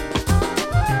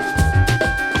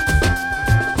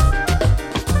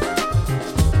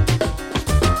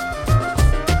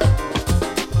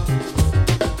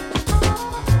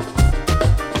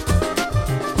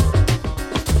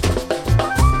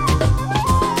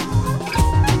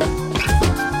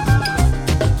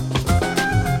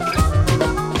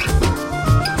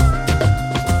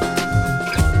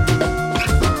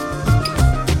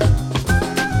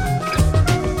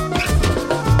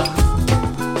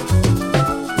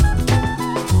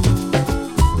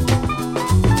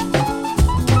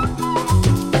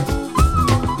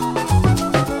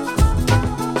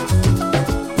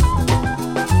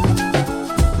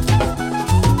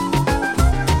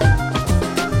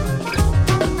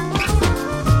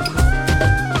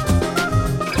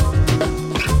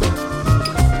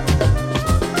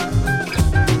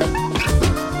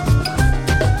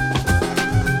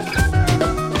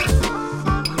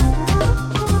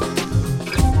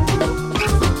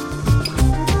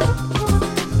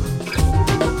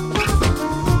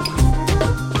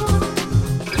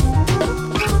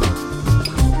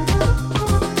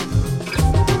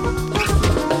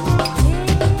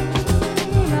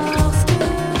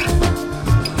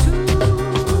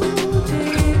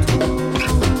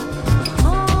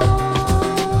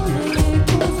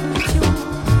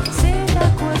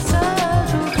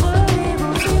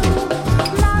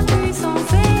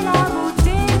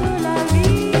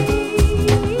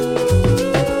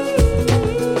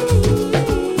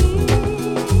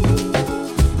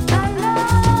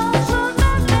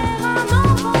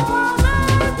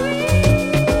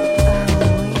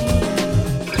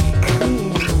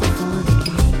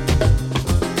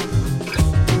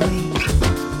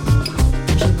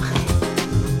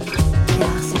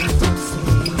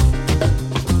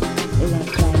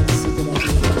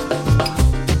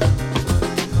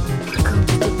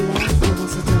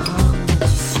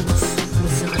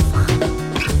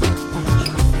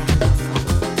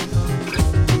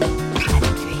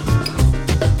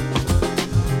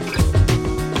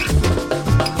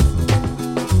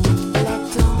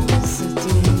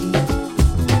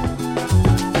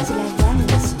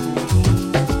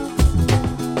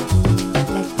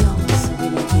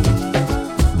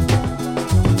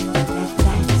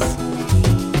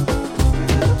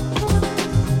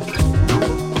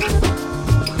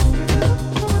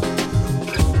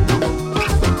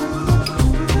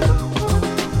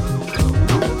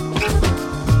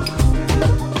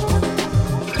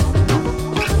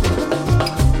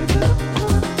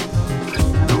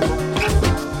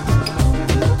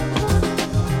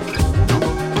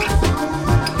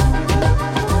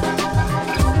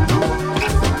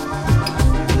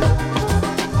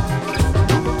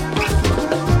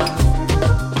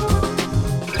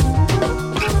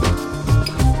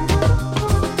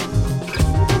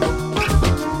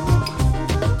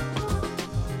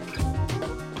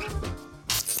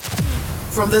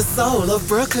 From the soul of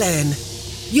Brooklyn,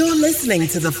 you're listening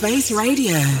to The Face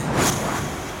Radio.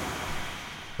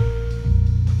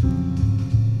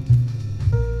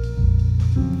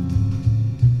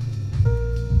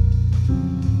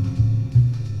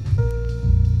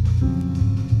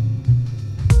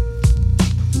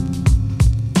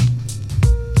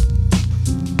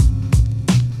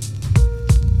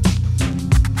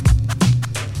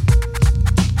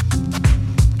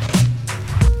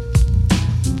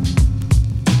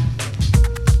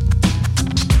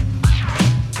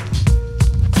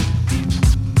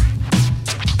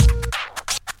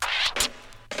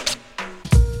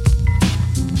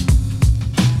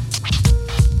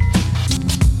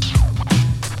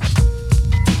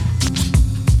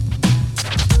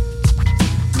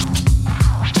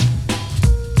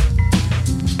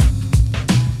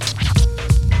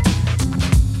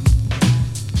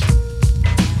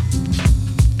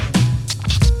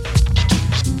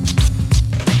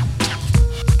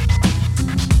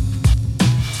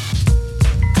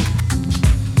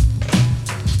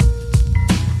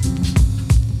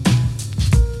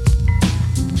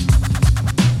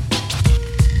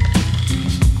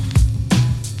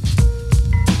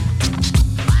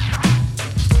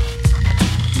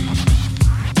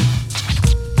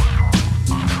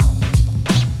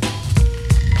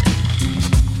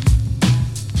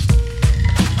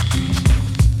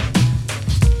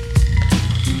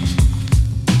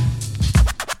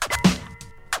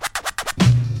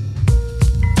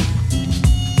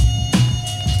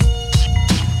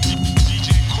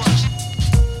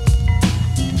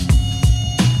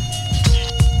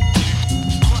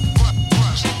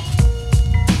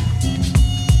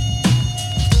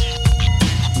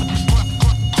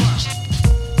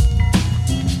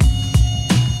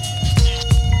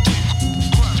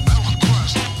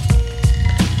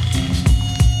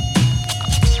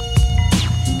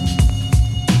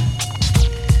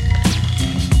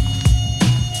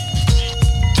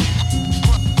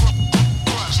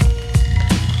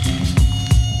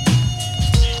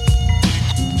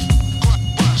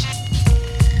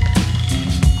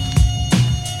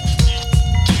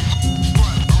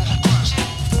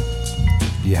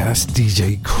 That's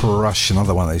DJ Crush,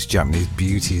 another one of those Japanese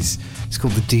beauties. It's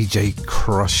called the DJ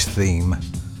Crush theme.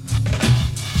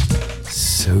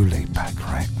 So laid back,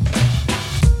 right?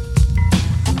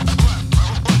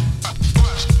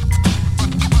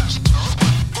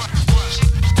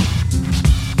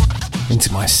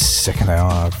 Into my second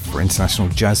hour for International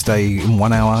Jazz Day. In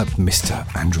 1 hour, Mr.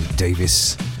 Andrew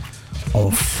Davis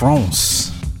en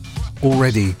France.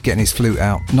 Already getting his flute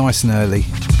out nice and early.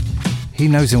 He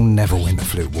knows he'll never win the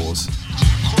flute wars.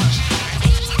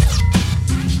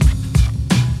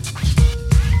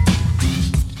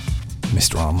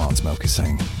 Mr. Armand's Milk is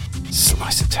saying,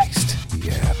 slice of taste.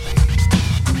 Yeah, baby.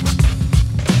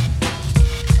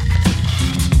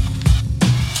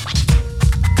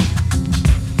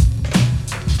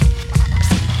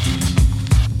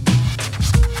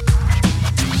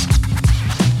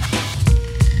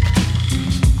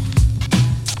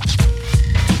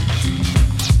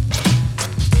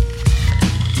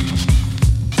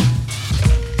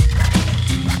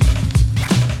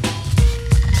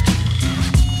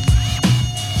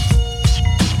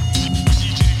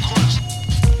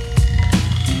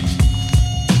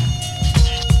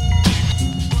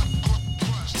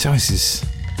 So this is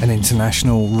an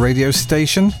international radio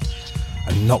station,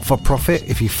 a not-for-profit.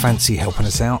 If you fancy helping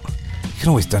us out, you can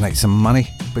always donate some money.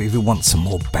 But if you want some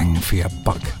more bang for your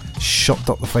buck,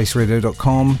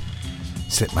 shop.thefaceradio.com,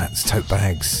 slip mats, tote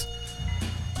bags,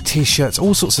 t-shirts,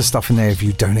 all sorts of stuff in there if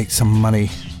you donate some money.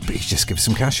 But you just give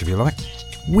some cash if you like.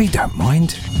 We don't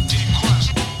mind.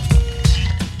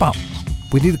 But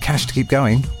we need the cash to keep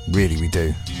going. Really, we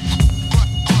do.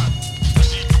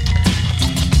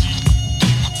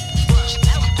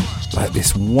 Like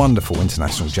this wonderful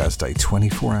International Jazz Day,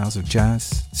 24 hours of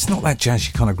jazz. It's not that jazz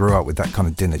you kind of grew up with, that kind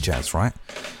of dinner jazz, right?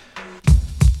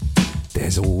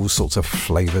 There's all sorts of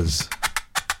flavours.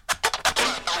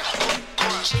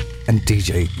 And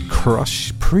DJ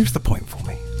Crush proves the point for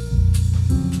me.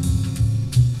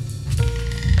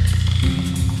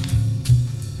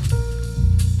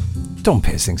 Don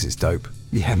Pierce thinks it's dope.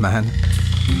 Yeah, man.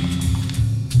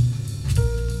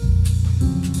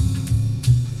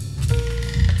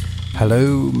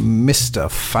 Hello, Mr.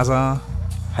 Fazar.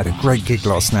 Had a great gig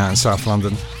last night in South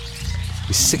London.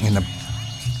 He's sitting in the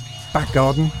back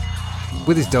garden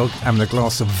with his dog having a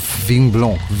glass of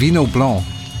Vino Blanc.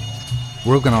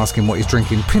 We're all going to ask him what he's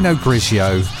drinking. Pinot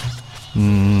Grigio.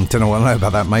 Don't know what I know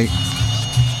about that, mate.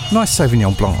 Nice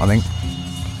Sauvignon Blanc, I think.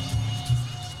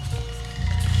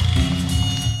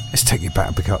 Let's take you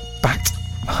back.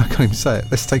 I can't even say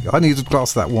it. I need a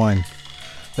glass of that wine.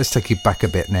 Let's take you back a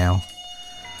bit now.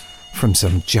 From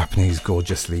some Japanese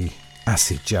gorgeously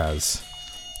acid jazz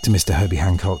to Mr. Herbie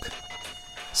Hancock.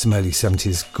 Some early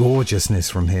 70s gorgeousness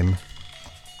from him.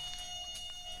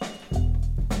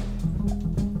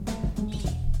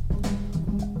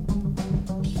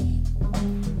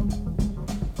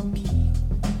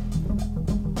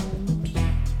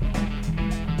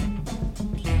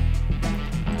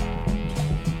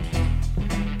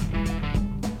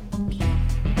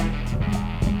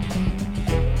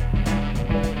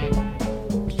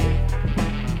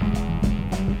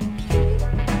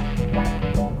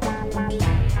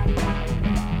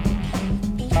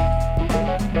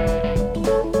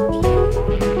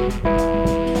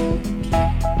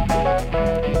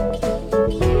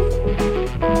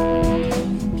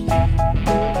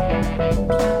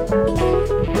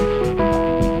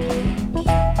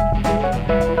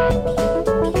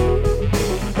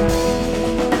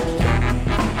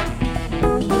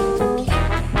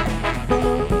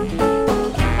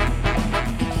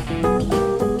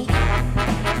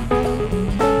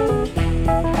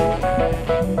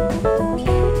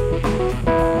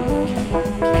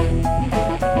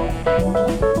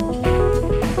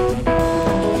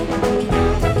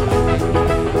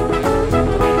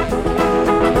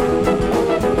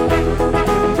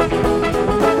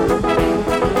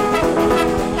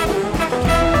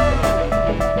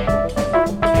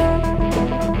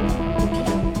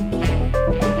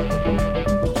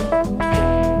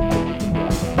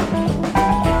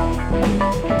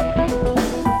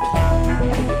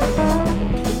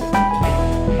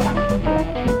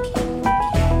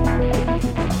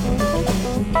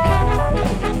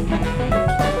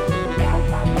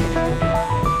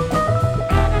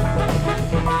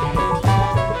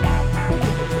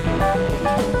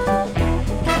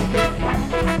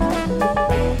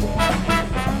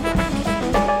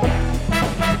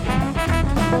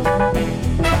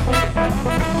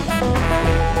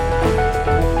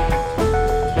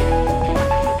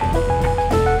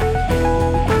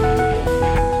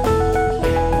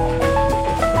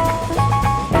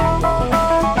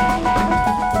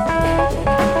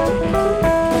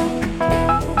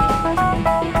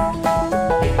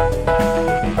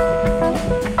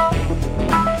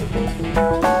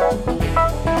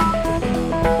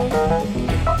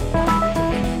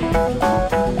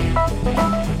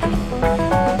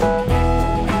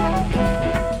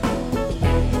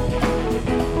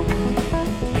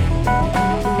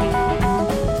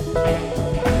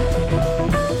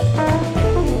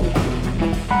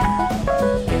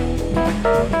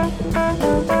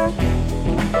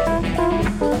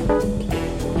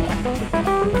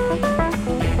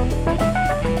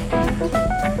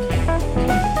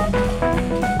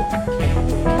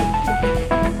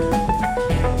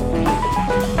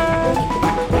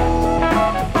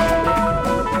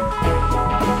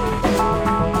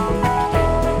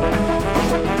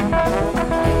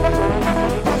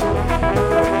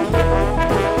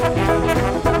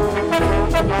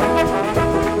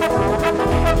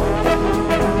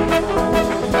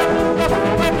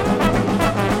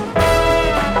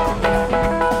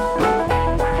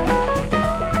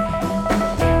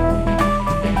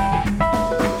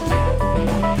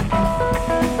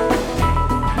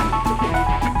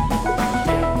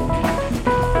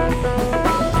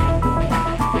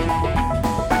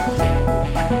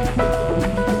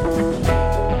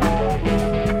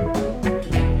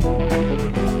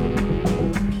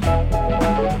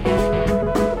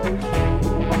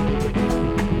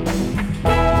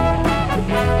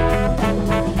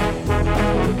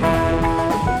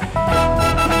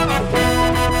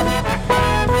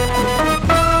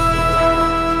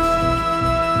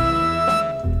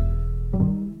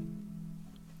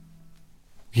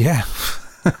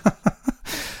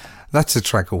 That's a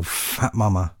track called Fat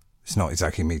Mama. It's not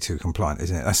exactly Me Too compliant,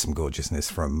 isn't it? That's some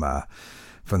gorgeousness from the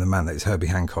man that is Herbie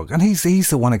Hancock. And he's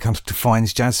the one that kind of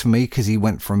defines jazz for me, because he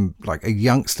went from like a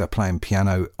youngster playing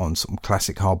piano on some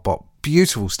classic hard bop,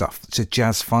 beautiful stuff, to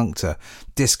jazz funk, to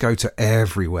disco, to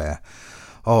everywhere.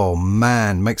 Oh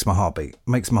man, makes my heart beat.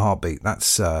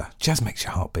 That's jazz makes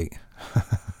your heart beat.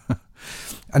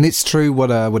 And it's true. What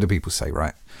do people say,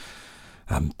 right?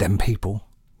 Them people.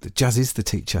 The jazz is the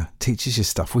teacher. Teaches you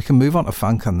stuff. We can move on to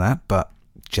funk and that, but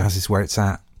jazz is where it's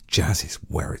at.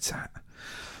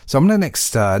 So I'm going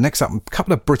to next up a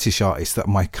couple of British artists that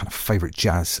are my kind of favourite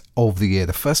jazz of the year.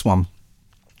 The first one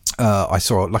I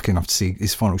saw, lucky enough to see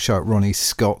his final show at Ronnie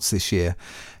Scott's this year.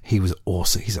 He was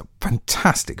awesome. He's a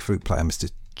fantastic flute player, Mr.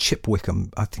 Chip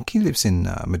Wickham. I think he lives in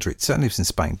Madrid, certainly lives in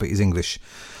Spain, but he's English.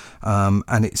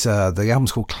 And it's the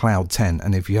album's called Cloud 10,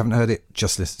 and if you haven't heard it,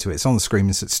 just listen to it. It's on the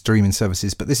streaming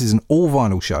services, but this is an all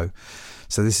vinyl show,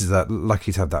 so this is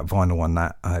lucky to have that vinyl one.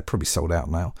 That probably sold out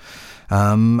now.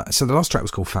 So the last track was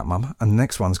called Fat Mama, and the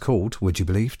next one's called, would you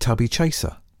believe, Tubby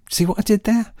Chaser. See what I did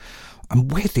there?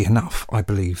 And weirdly enough, I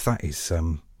believe that is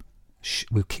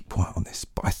we'll keep quiet on this,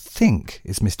 but I think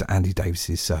it's Mr. Andy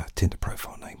Davis's Tinder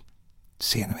profile name.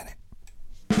 See you in a minute.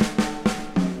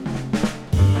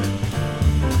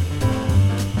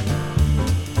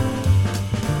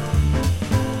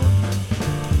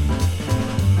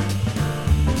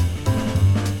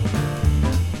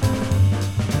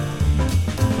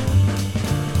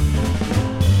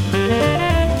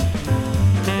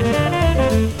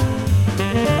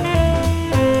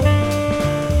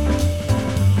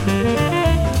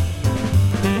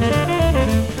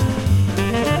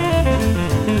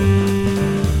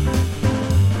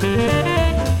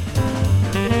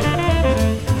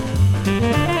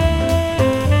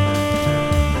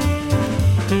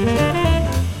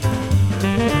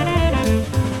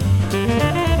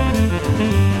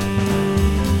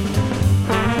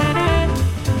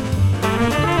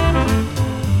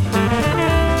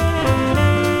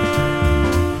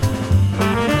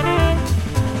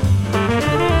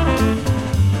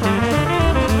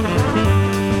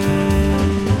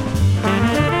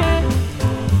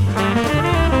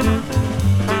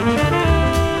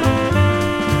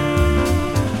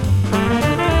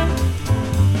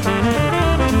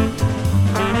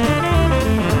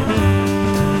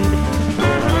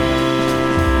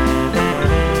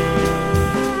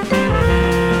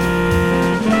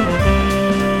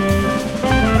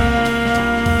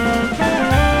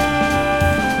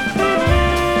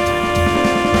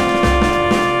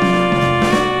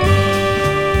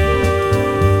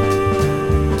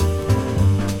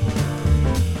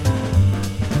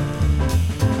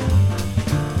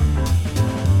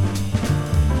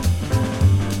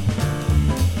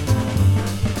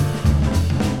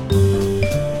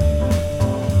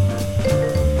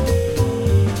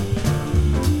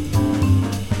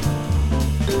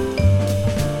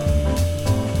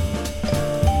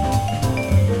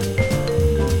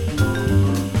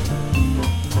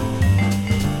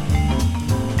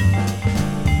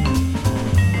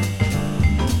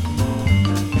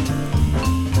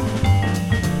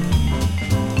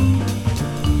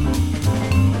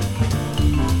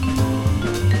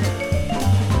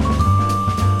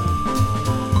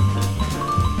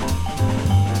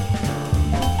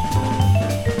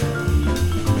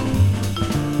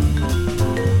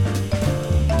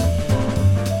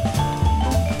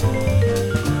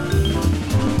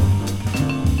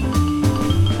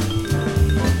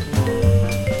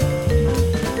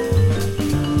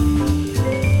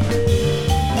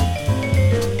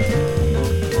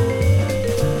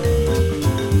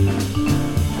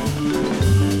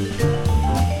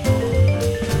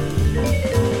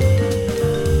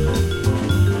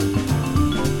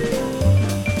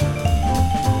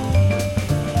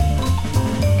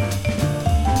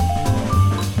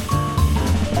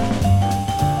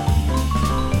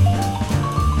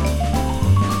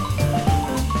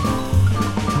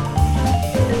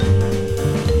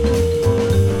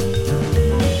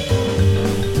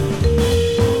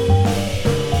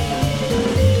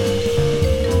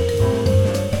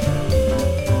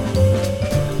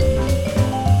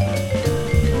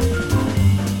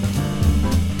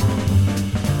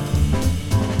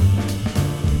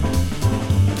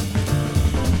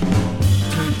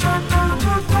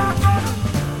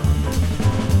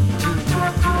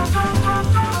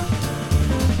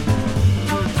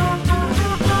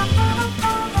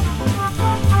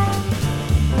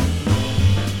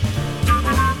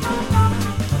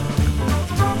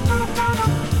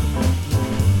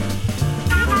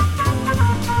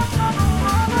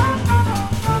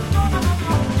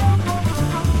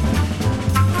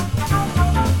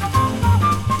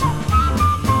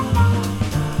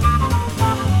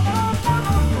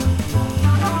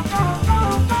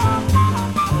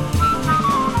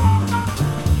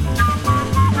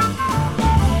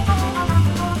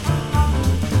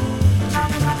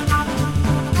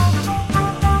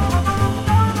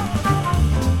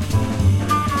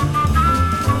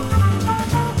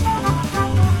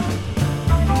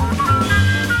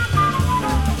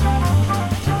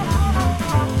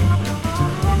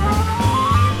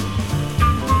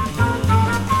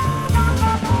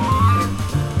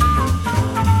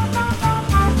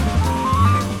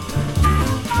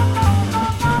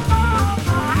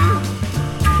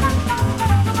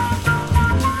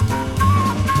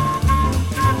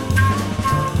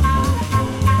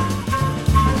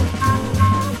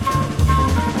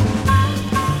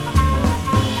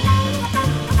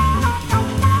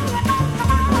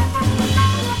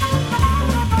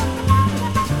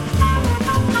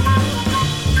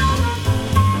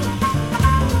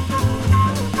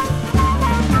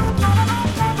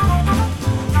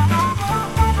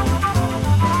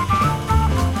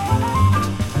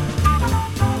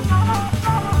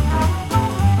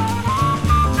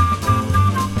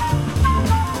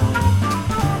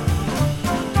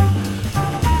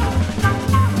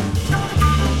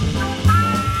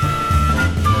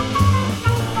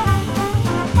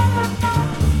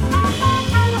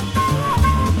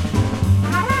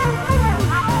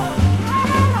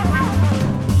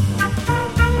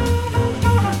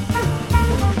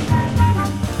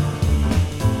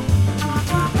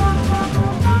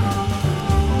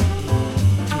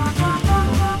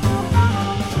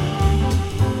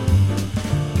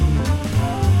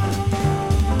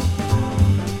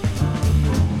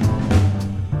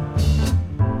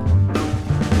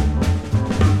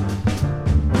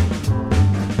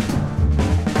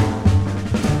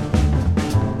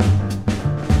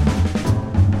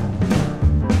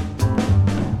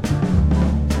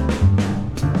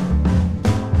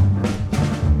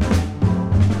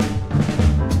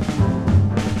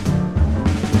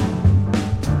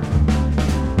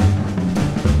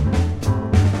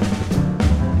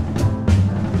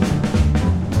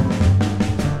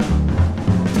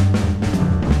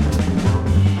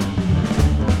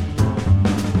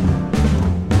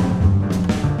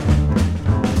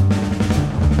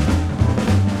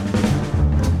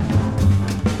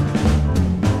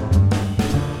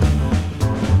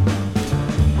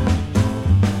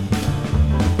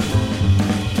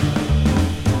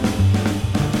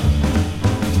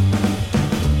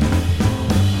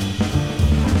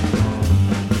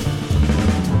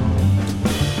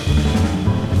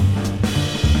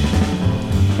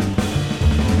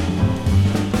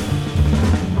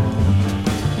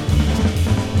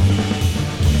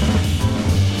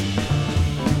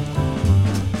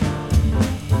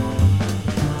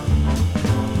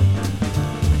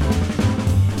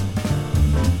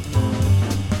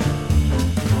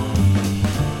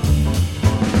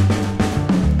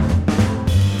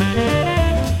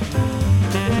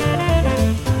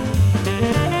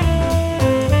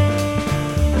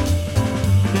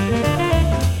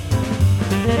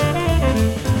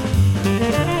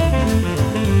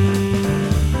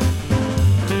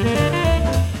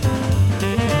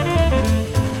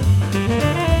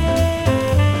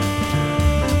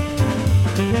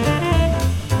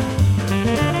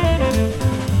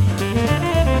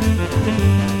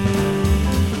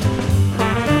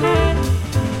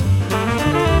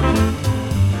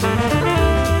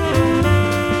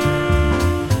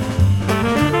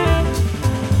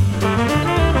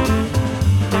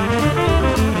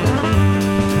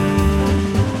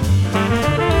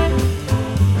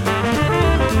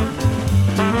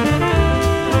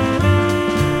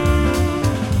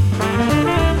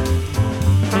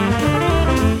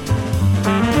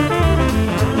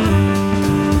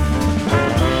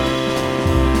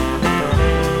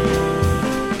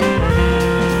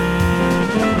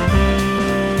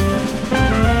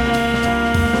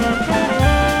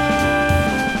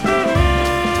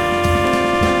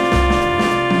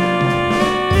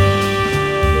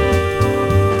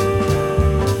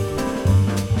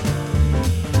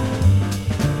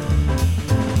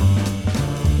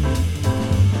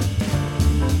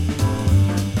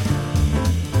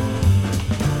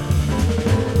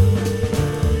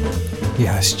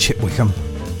 Yeah, it's Chip Wickham.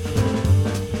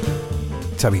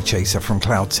 Toby Chaser from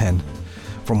Cloud 10.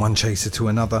 From one chaser to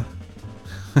another.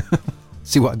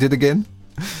 See what I did again?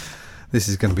 This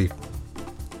is going to be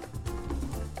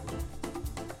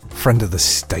friend of the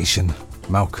station,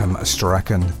 Malcolm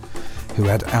Strachan, who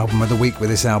had Album of the Week with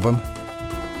this album.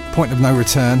 Point of No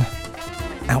Return.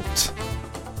 Out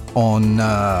on,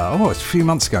 it's a few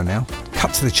months ago now.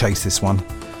 Cut to the chase, this one.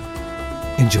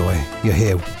 Enjoy. You're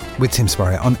here with Tim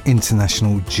Spurrier on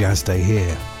International Jazz Day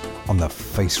here on the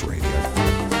Face Radio.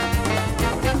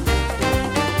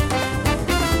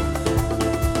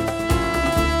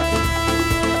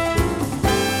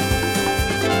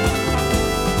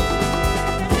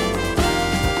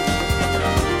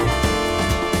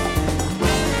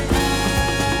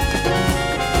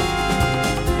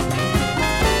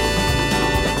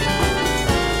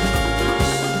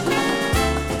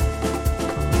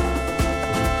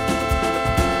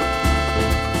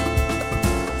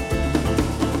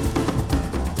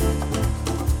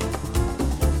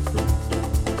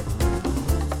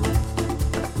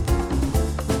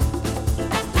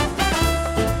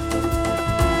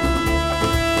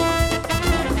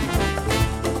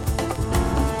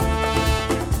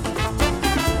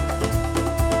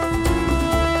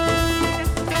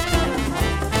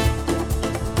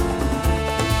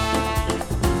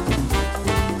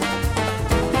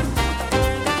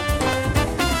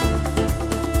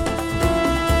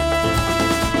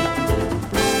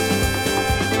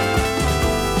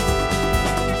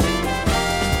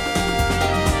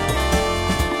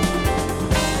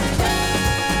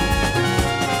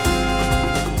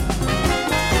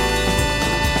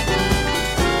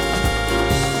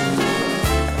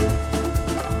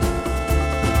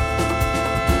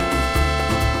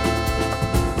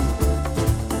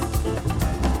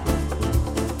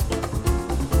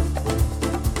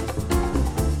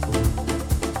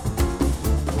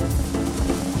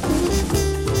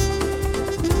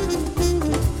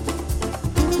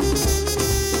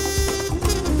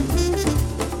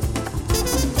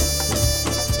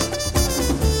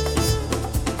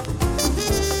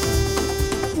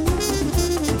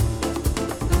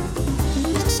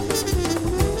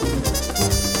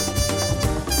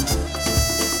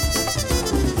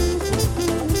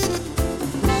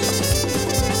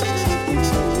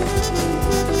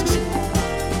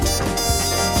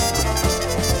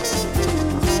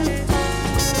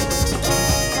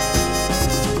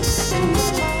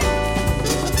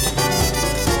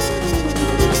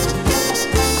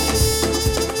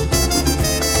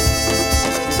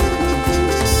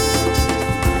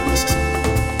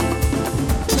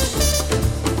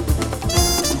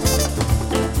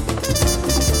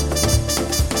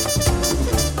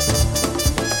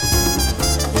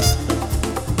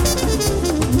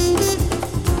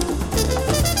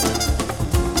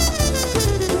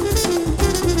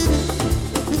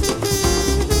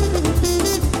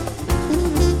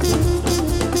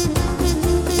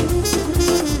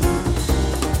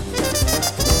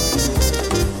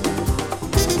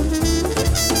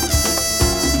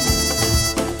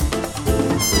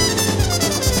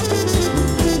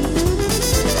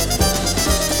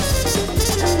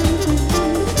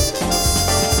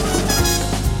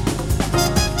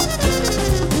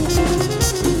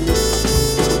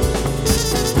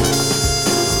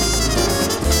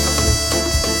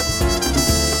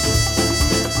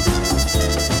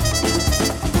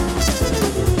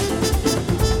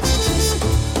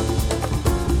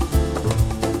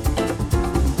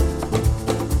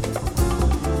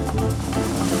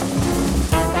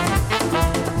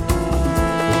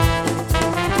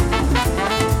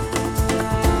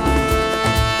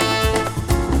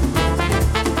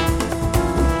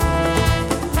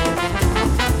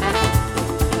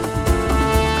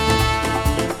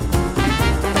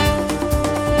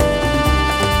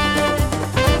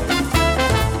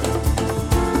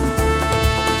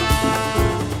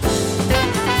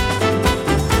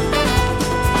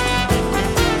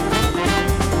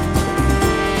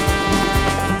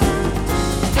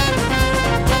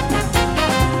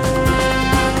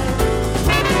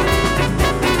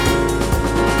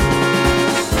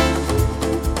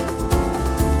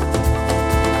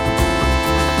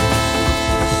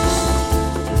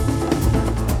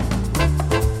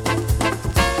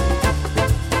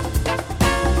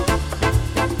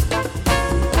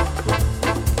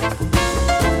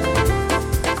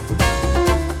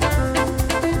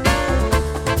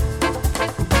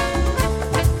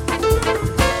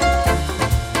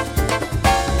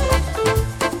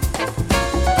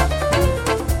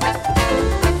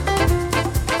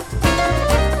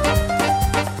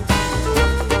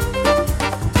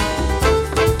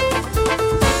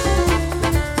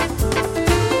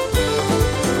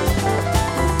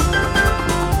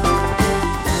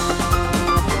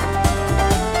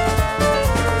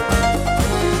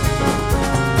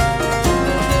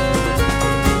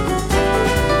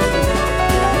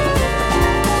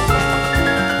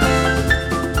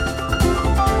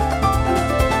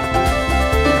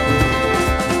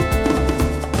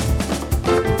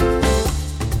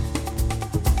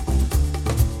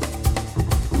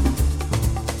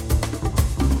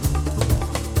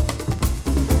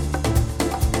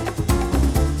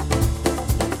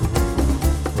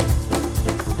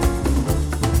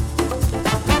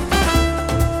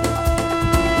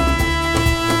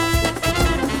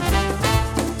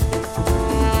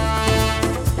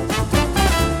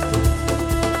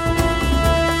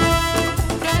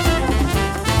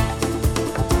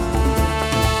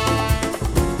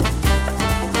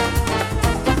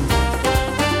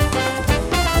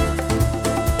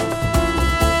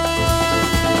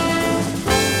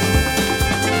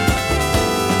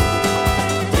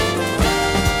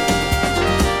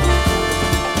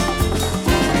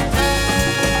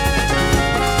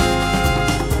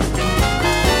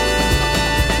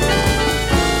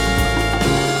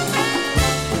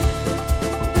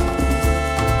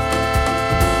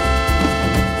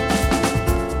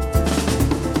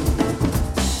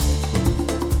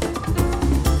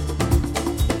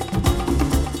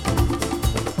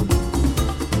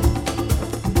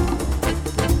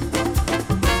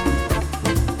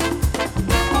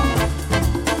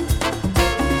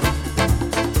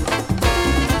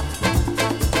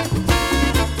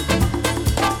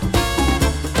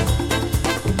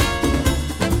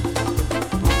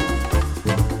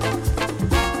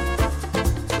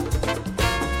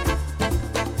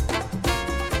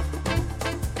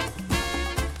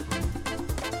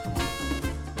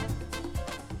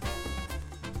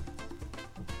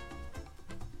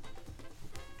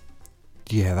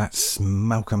 Yeah, that's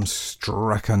Malcolm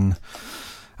Strachan.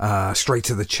 Straight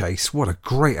to the chase. What a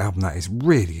great album that is.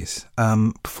 Really is.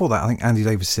 Before that, I think Andy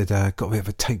Davis said, got a bit of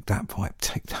a Take That vibe.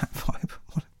 Take That vibe.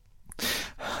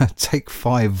 Take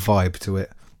 5 vibe to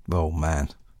it. Oh, man.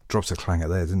 Drops a clanger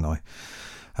there, didn't I?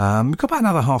 We've got about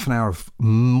another half an hour of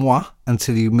moi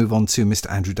until you move on to Mr.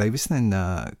 Andrew Davis, and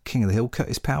then King of the Hill,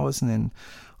 Curtis Powers, and then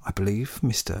I believe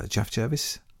Mr. Jeff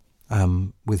Jervis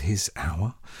with his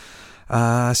hour. So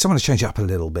I'm going to change it up a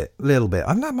little bit. I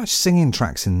haven't had much singing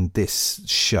tracks in this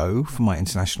show for my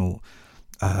International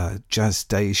Jazz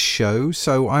Days show,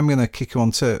 so I'm going to kick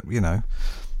on to,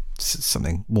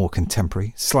 something more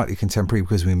contemporary, slightly contemporary,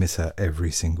 because we miss her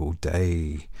every single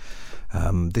day.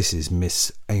 This is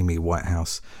Miss Amy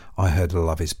Whitehouse. I Heard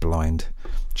Love Is Blind.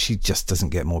 She just doesn't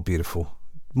get more beautiful.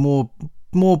 More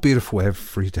beautiful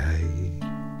every day.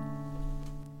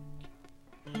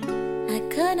 I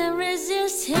couldn't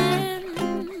resist him.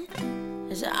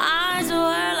 His eyes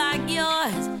were like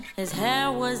yours. His hair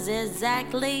was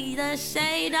exactly the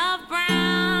shade of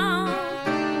brown.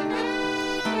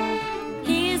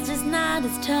 He's just not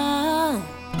as tall,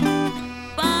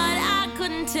 but I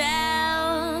couldn't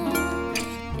tell.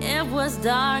 It was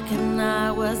dark and I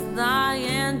was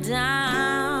lying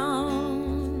down.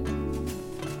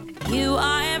 You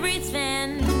are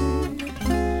everything.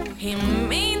 He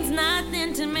means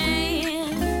nothing to me.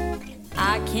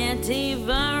 I can't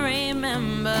even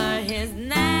remember his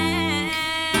name.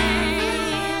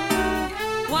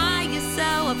 Why you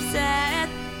so upset?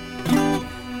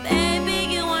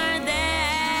 Baby, you weren't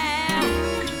there.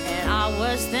 And I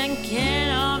was thinking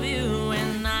of you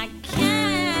and I can't.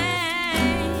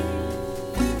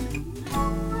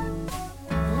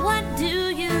 What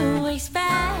do you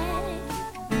expect?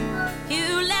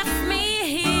 You left me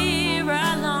here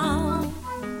alone.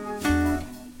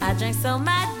 I drank so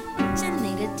much and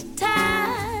needed to touch.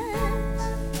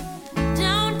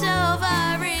 Don't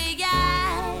overreact.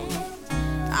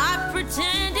 I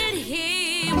pretended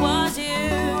he was you.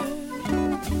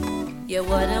 You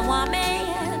wouldn't want me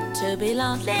to be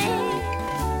lonely.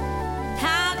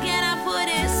 How can I put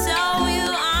it so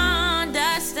you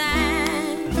understand?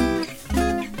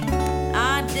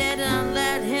 I didn't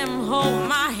let him hold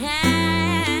my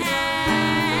hand,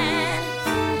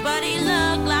 but he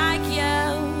looked like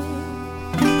you.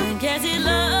 Guess he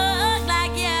looked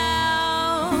like you.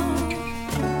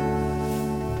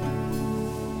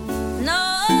 No,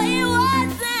 it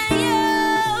wasn't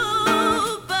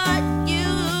you, but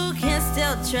you can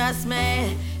still trust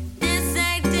me. This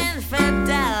ain't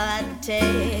infidelity.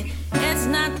 It's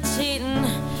not cheating.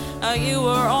 You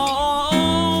were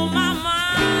on my mind.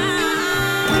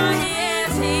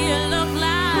 Yes, he looked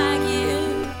like you,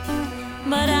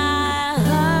 but I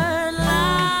heard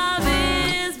love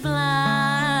is blind.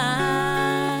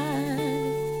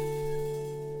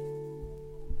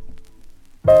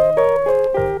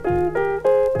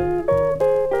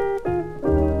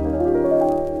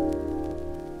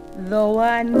 Though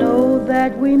I know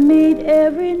that we meet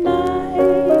every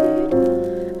night,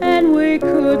 and we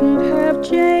couldn't have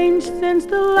changed since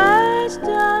the last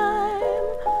time,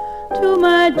 to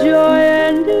my joy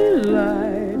and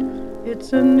delight,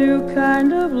 it's a new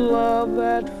kind of love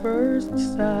at first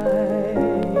sight.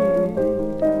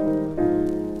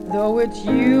 Though it's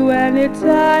you and it's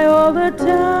I all the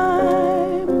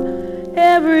time,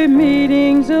 every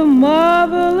meeting's a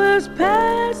marvelous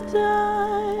pastime.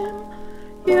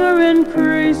 You're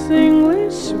increasingly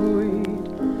sweet,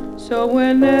 so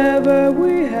whenever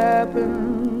we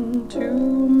happen to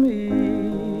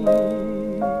meet,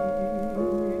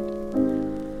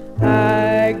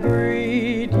 I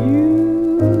greet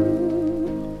you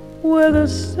with a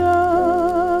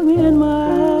song in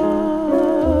my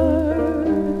heart.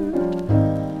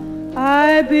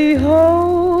 I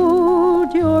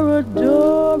behold your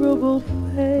adorable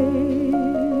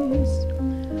face,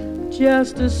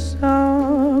 just a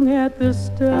song at the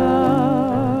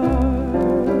start,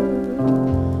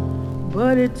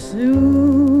 but it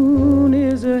soon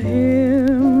is a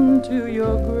hymn to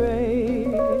your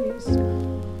grace.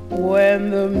 When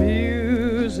the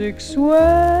music swells,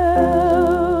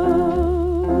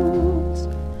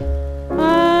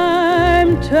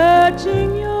 I'm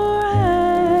touching your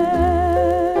hand.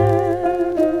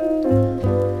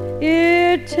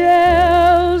 It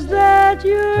tells that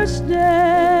you're standing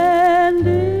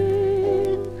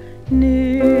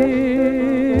near,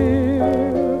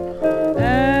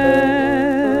 and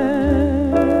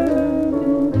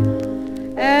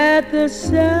at the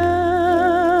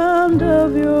sound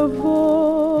of your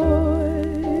voice,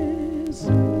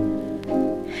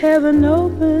 heaven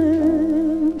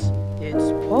opens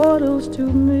its portals to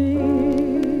me.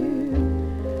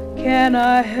 can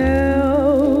I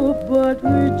help but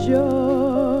rejoice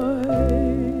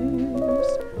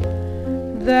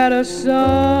that a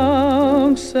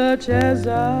song such as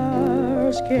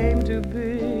ours came to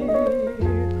be?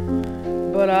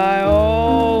 But I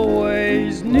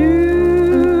always knew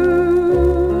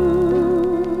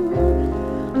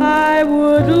I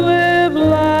would live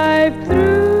life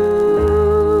through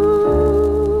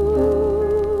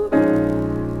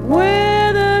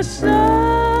with a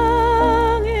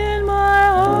song in my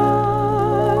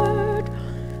heart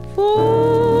for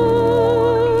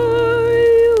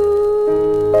you.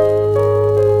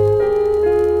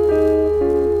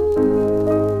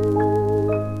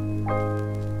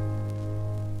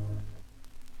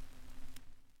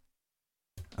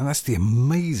 And that's the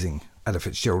amazing Ella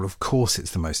Fitzgerald. Of course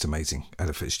it's the most amazing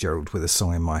Ella Fitzgerald, with a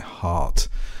song in my heart.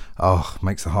 Oh,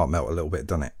 makes the heart melt a little bit,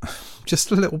 doesn't it?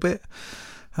 Just a little bit.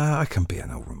 I can be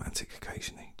an old romantic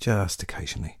occasionally, just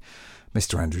occasionally.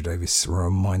 Mr. Andrew Davis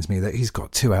reminds me that he's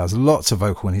got 2 hours, lots of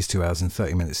vocal in his 2 hours and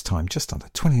 30 minutes time, just under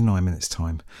 29 minutes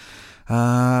time.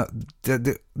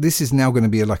 This is now going to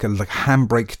be like a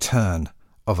handbrake turn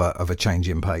of a change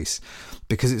in pace,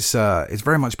 because it's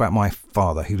very much about my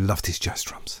father, who loved his jazz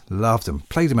drums, loved them,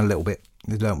 played them a little bit.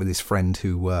 He learnt with his friend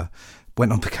who went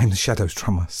on and became the Shadows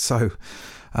drummer. So,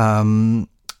 and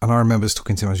I remember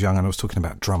talking to him when I was young, and I was talking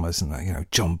about drummers and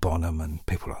John Bonham and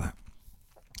people like that,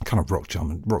 kind of rock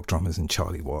drummers and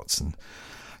Charlie Watts, and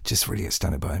just really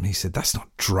astounded by him. He said, "That's not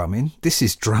drumming. This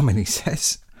is drumming," he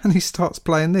says, and he starts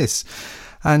playing this.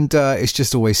 And it's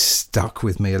just always stuck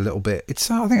with me a little bit.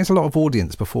 I think it's a lot of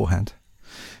audience beforehand,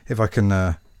 if I can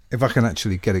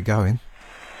actually get it going.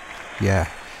 Yeah.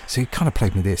 So he kind of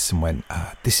played me this and went,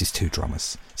 "This is two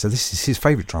drummers." So this is his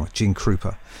favourite drummer, Gene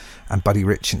Krupa, and Buddy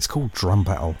Rich, and it's called Drum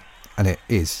Battle, and it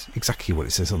is exactly what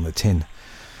it says on the tin.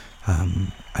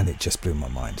 And it just blew my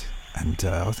mind. And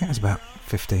I think I was about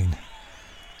 15.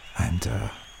 And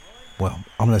well,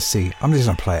 I'm just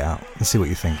gonna play it out and see what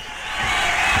you think.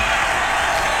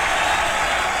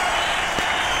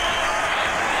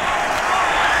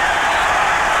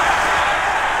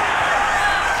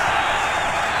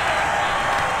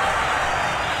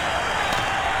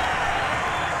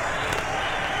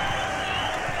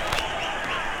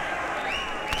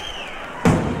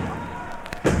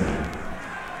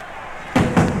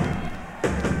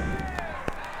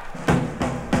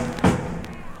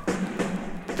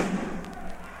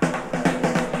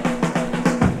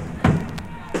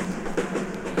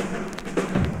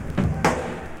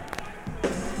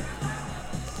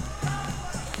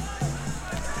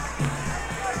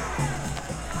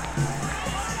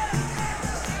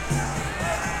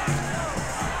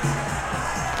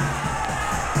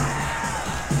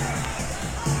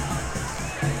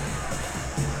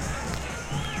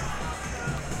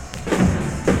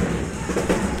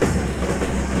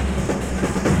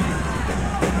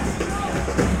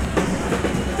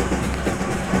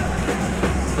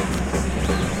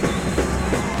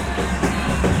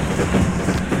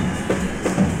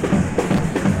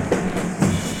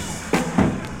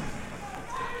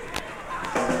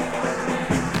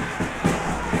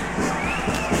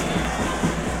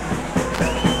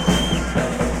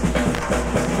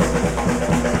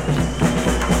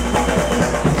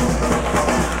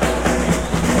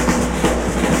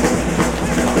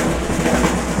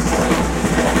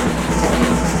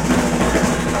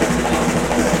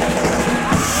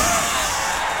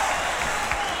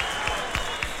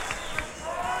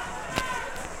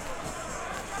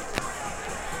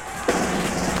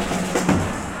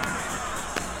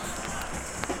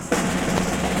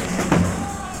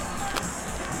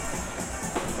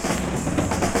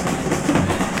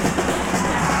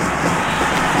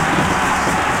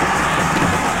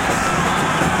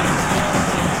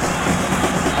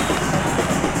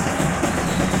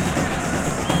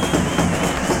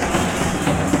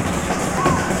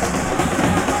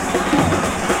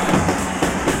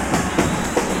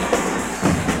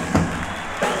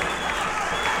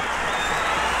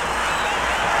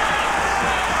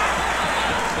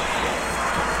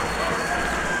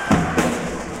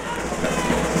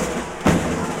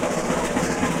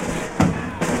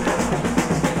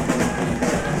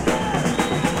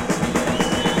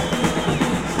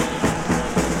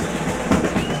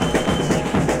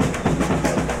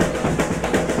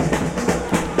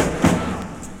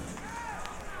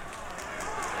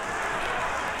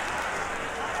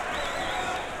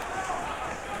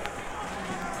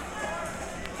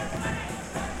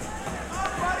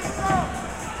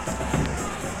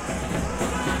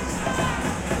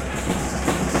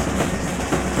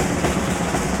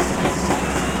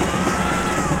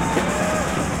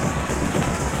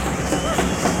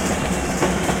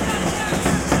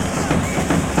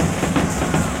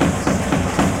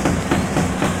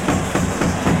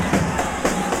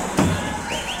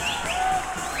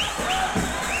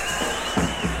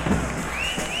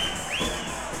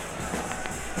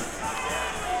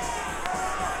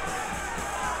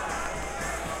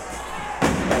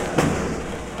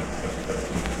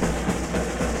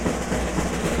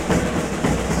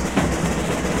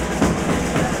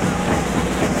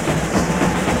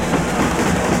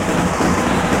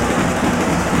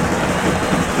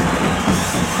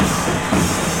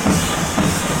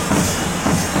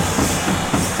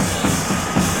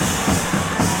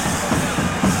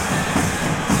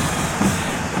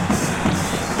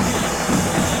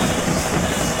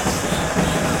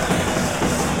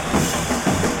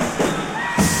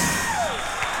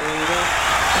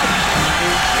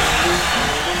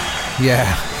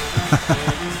 Yeah.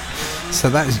 So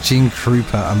that's Gene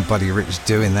Krupa and Buddy Rich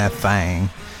doing their thing.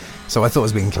 So I thought it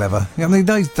was being clever. I mean,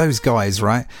 those guys,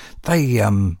 right?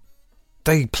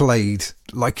 They played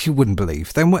like you wouldn't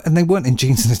believe. They weren't in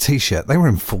jeans and a t-shirt. They were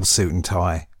in full suit and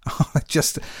tie.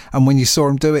 And when you saw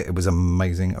them do it, it was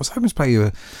amazing. I was hoping to play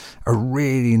you a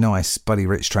really nice Buddy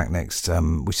Rich track next,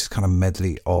 which is kind of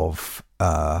medley of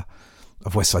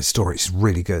West Side Story. It's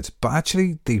really good. But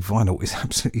actually, the vinyl is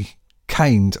absolutely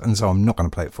caned, and so I'm not going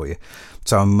to play it for you.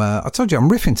 So I told you I'm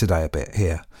riffing today a bit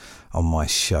here on my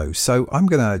show. So I'm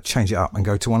going to change it up and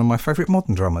go to one of my favourite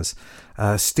modern drummers,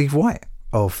 Steve White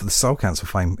of the Soul Council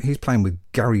fame. He's playing with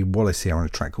Gary Wallace here on a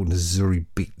track called Missouri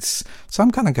Beats. So I'm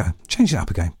going to go change it up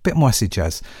again, bit more acid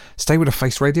jazz. Stay with the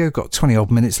Face Radio, got 20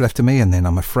 odd minutes left of me, and then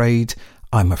I'm afraid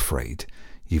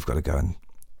you've got to go and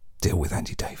deal with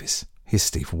Andy Davis. Here's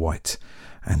Steve White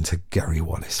and Gary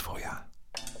Wallace for you.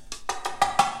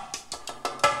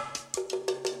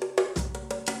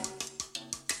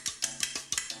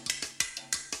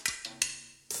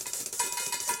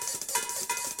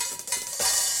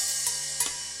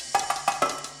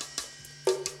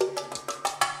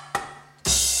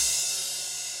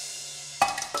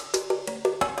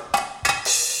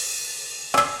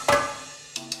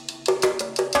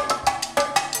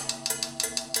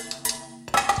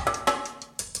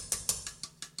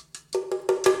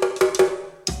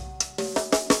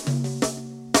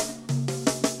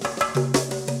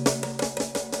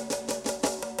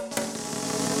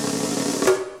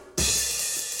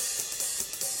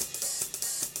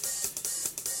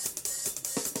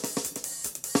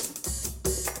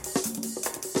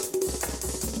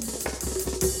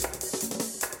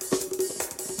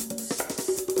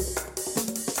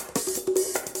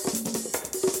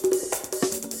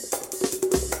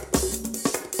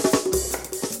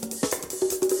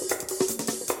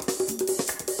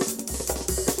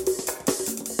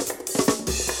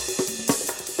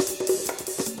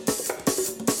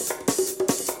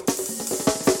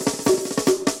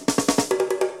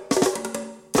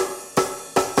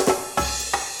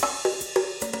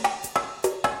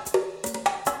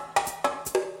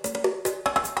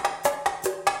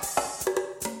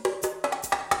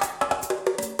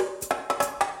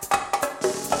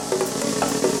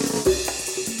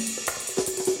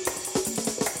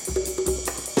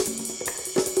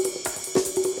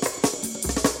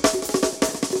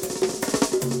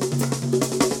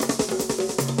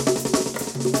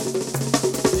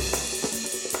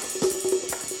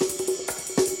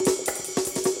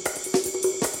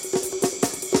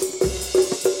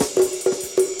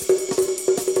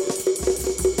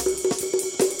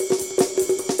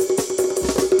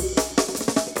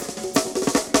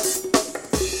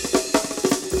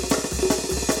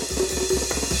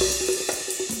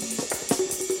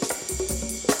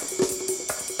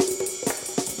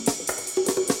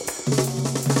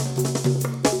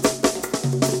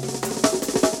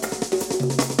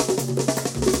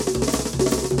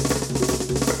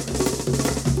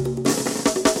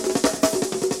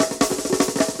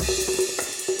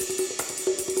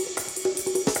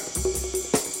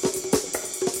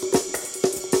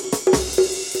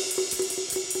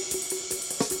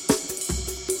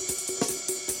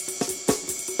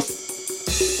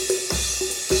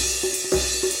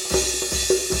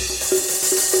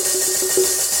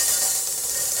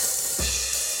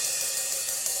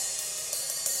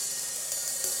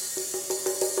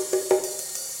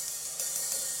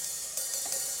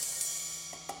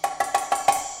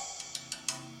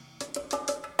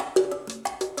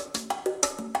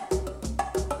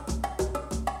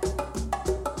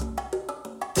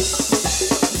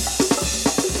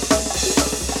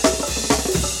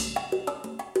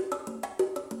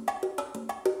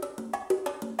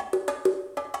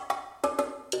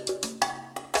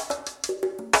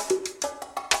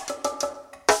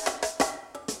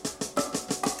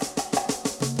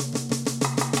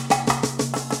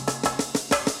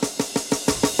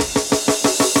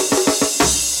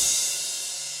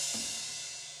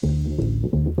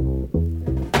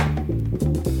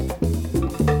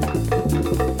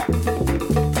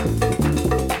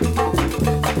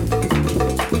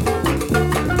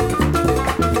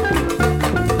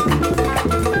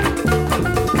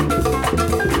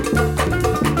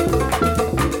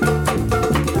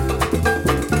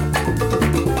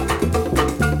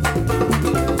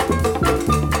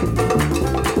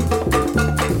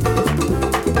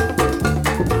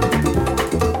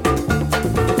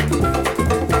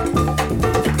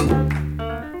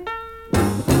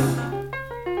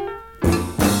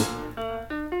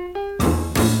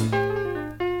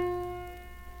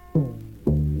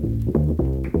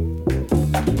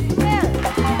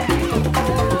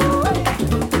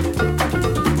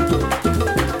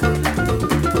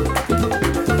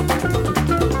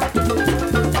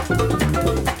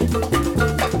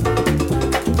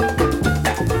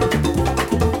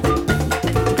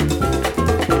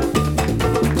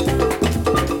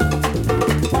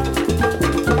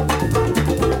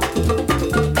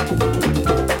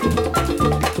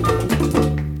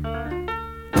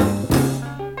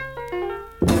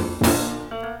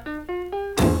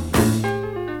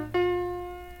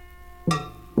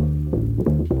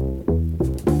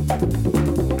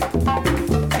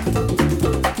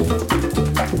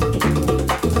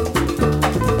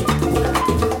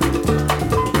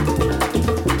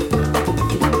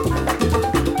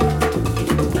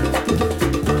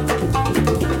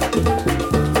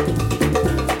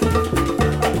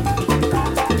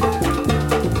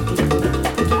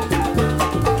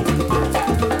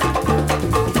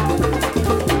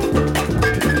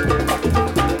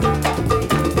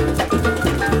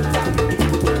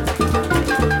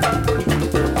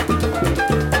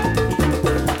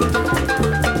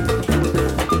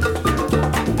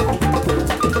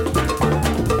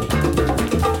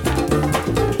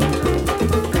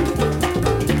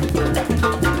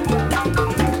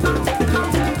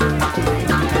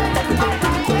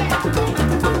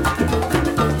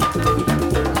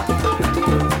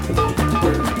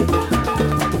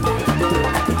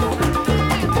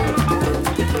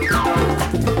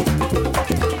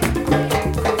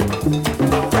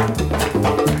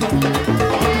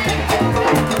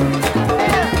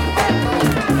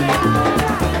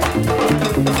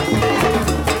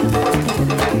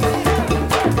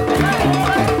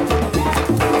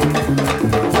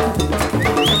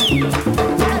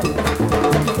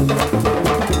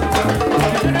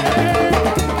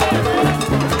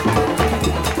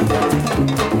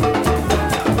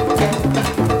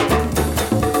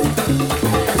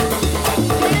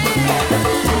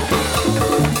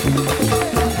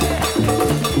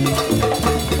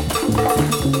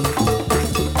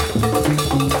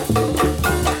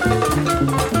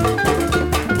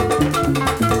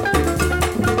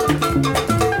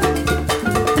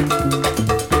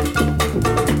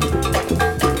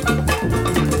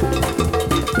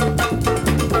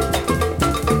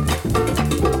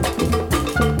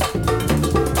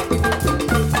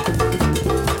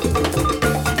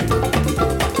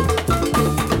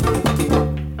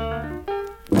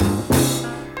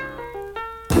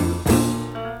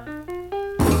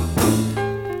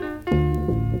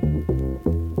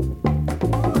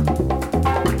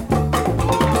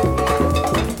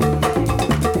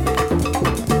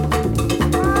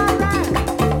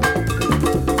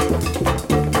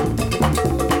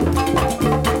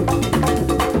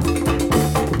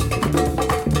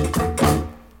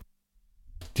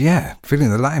 yeah,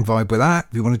 feeling the Latin vibe with that.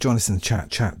 If you want to join us in the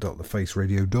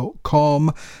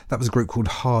chat.thefaceradio.com. That was a group called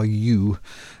Ha You,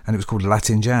 and it was called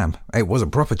Latin Jam. It was a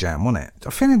proper jam, wasn't it?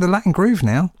 I'm feeling the Latin groove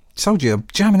now. Told you, I'm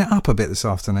jamming it up a bit this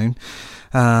afternoon.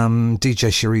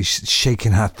 DJ Cherie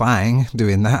shaking her thang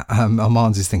doing that.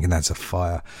 Armand's is thinking that's a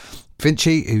fire.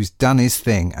 Vinci, who's done his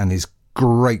thing and is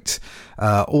great,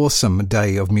 awesome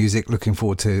day of music. Looking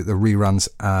forward to the reruns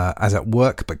as at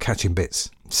work, but catching bits.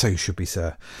 So you should be,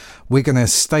 sir. We're going to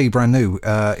stay brand new.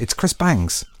 It's Chris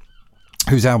Bangs,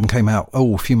 whose album came out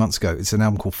a few months ago. It's an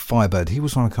album called Firebird. He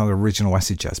was one of the kind of original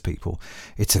acid jazz people.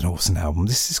 It's an awesome album.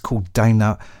 This is called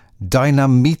Dynamita.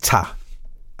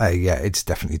 Yeah, it's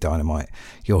definitely dynamite.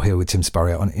 You're here with Tim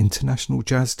Spurrier on International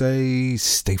Jazz Day.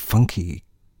 Stay funky.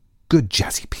 Good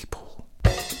jazzy people.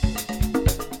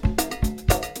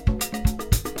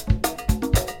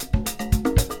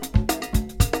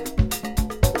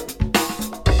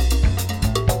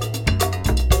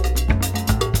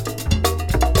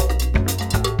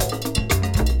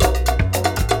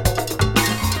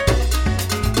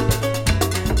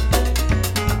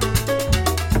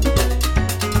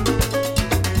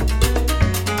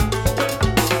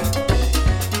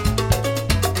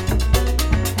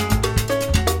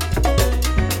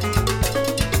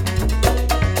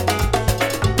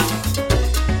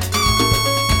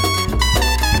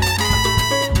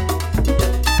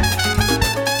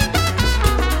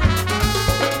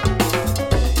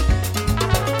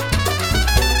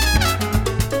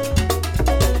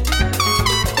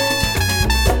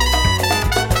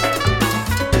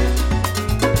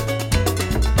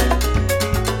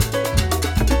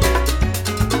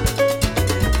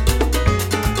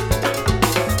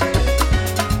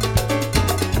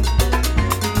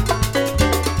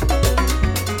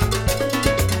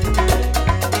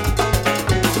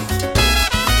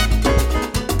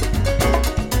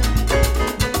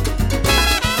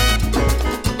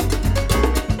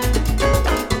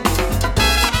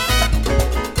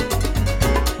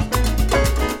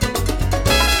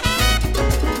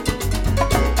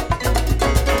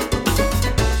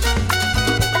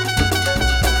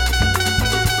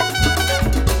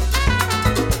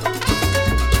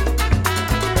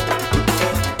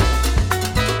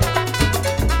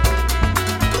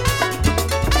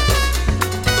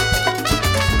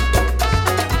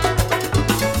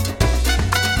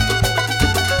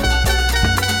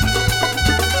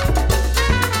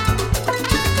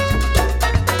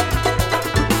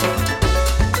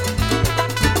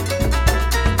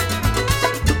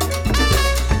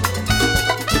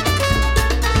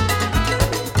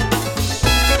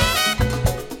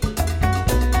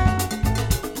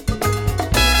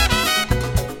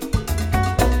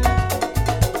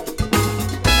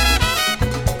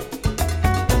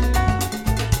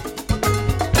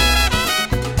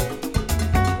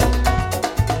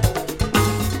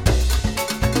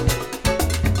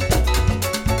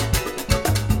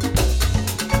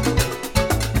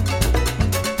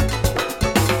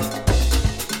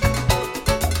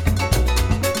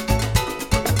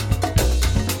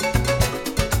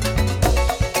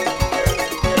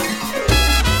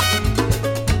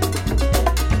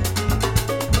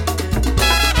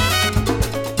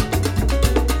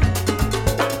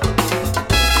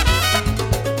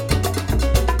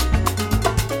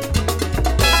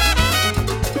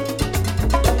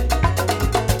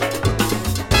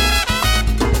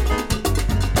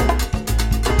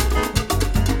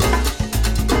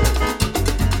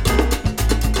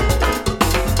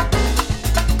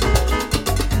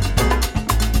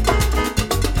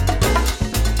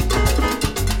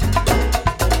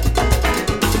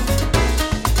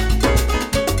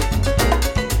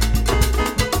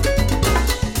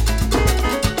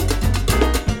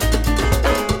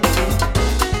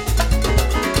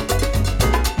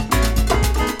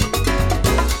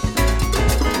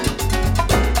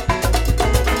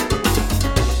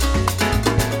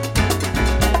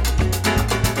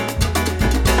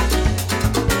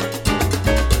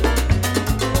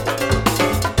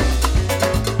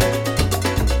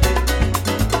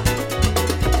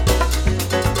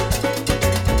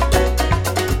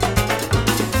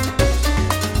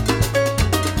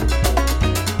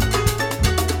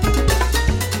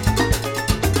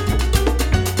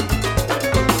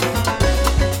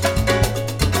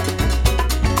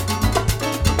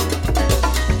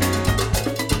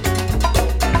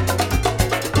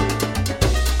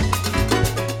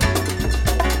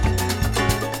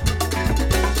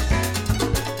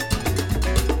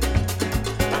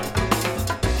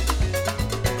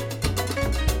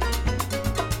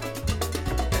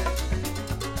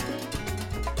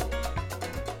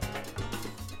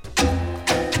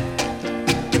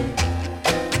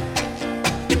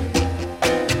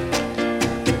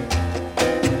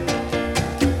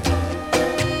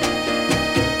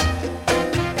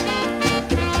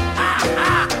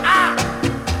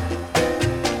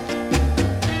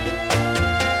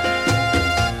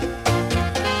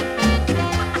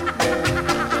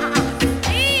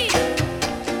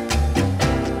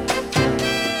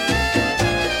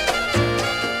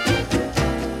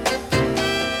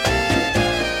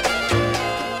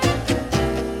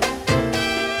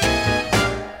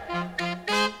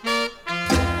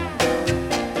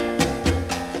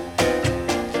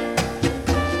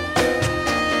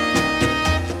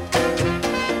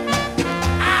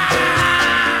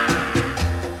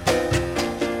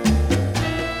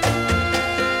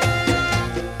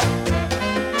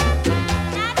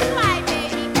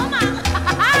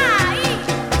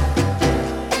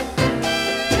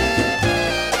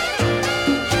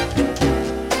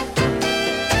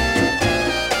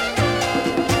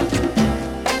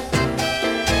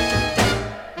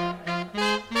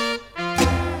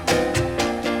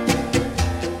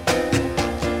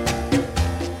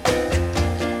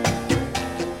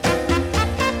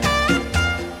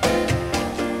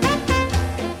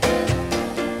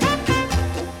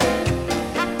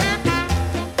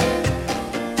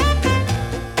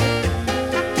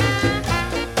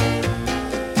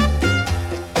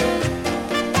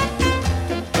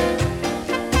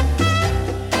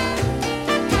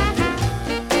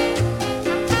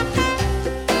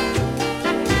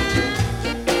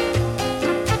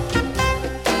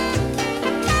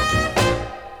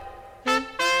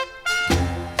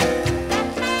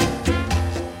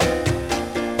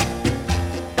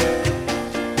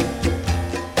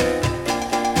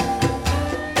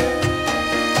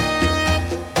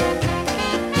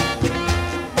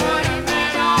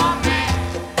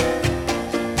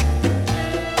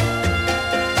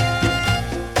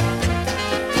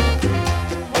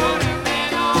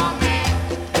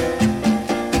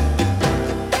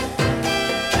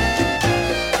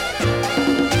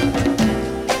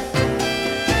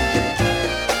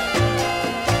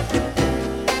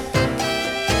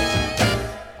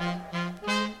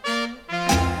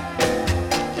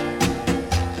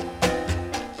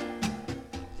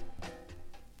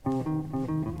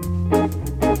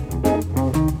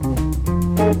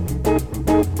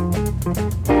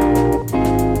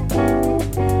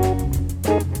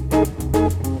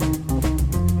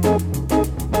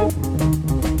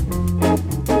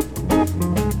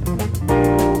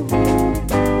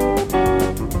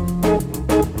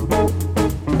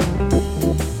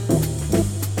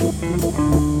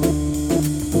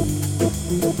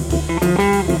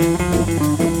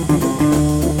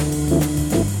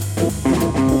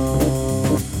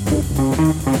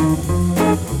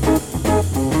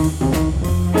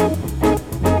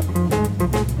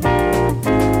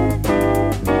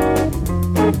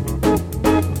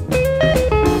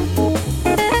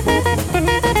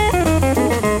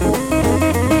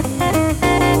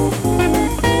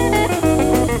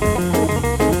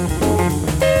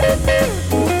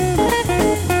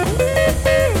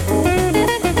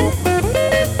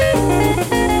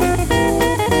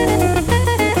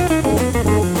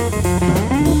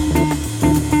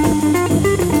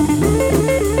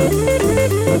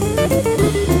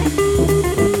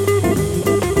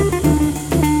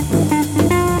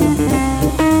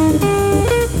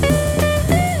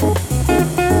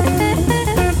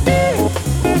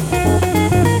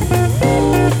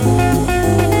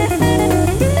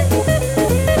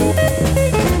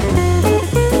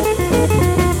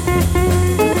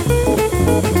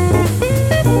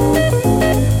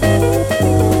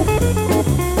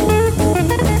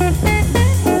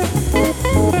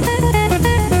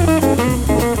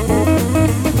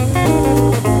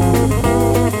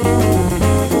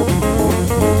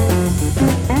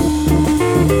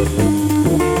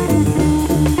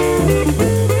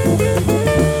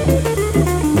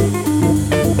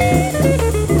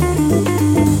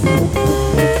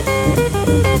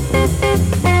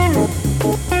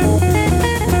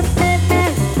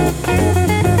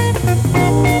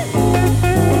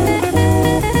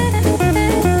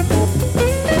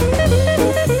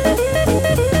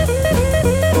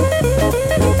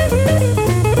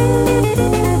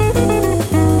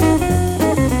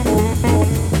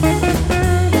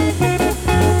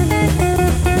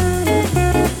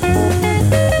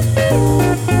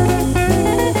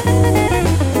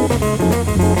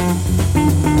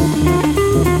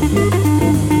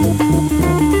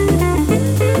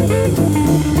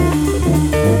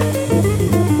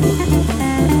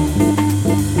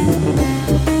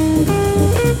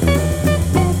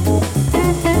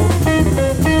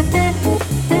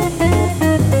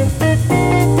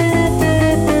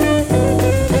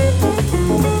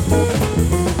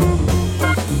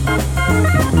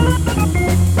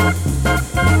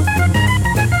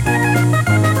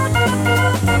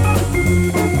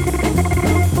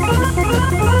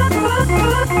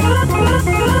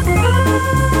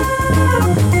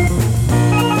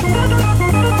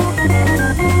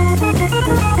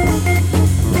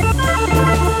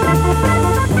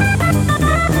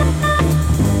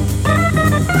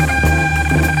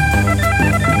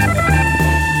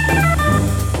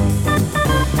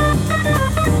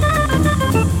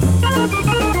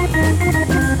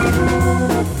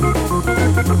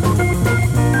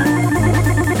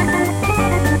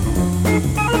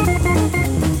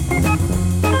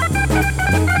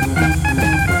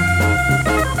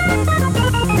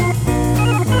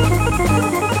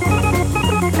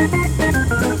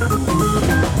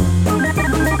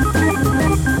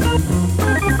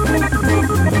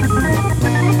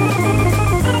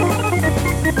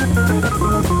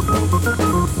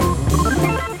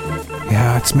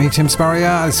 It's me, Tim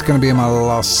Spurrier. It's going to be my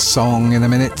last song in a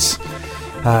minute.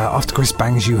 After Chris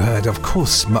Bangs, you heard, of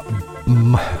course,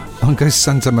 Mungo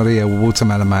Santa Maria,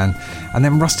 Watermelon Man, and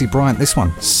then Rusty Bryant, this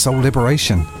one, Soul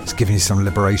Liberation. It's giving you some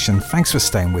liberation. Thanks for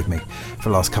staying with me for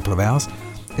the last couple of hours.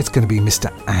 It's going to be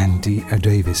Mr. Andy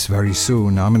Davis very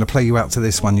soon. I'm going to play you out to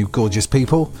this one, you gorgeous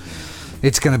people.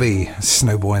 It's going to be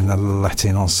Snowboy and the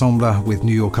Latin Ensemble with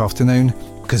New York Afternoon,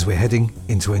 because we're heading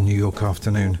into a New York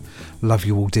afternoon. Love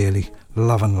you all dearly,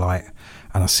 love and light,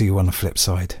 and I'll see you on the flip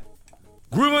side.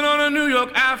 Grooving on a New York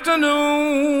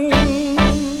afternoon.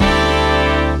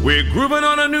 We're grooving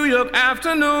on a New York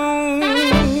afternoon.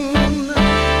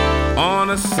 On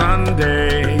a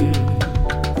Sunday.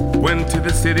 Went to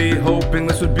the city hoping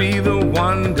this would be the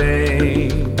one day.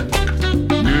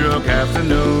 New York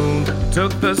afternoon.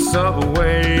 Took the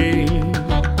subway.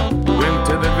 Went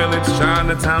to the village,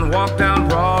 Chinatown, walked down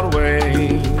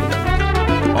Broadway.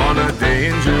 On a day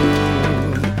in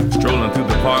June, strolling through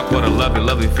the park, what a lovely,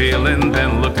 lovely feeling.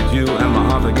 Then looked at you and my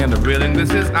heart began to reeling.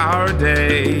 This is our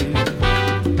day.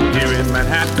 Here in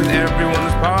Manhattan, everyone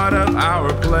is part of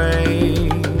our play.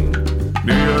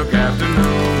 New York afternoon.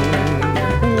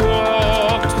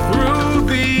 Walked through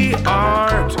the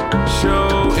art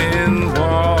show in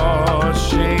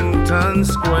Washington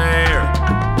Square.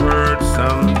 Heard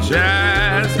some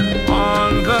jazz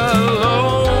on the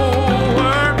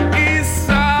Lower East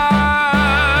Side.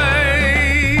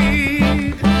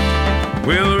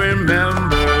 We'll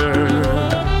remember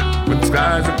when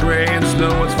skies are gray and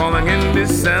snow is falling in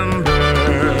December.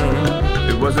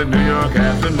 It was a New York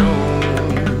afternoon.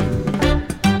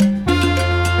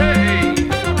 Hey!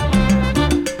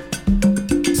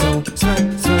 So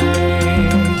swing,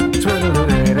 swing,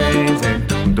 twiddle-a-dee-dee.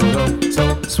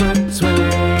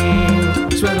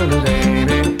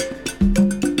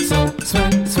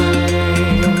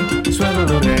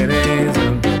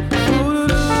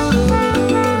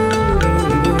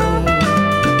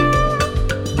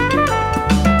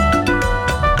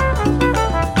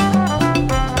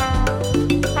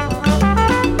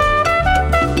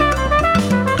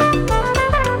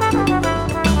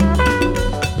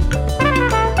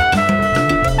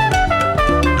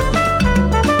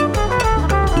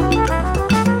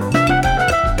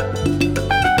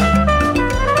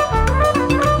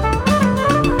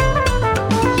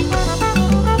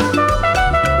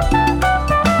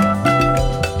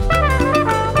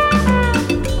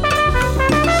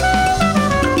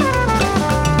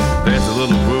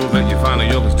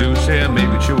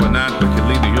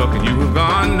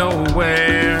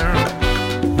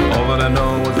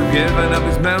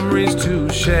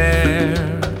 share.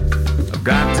 I've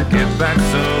got to get back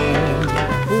soon.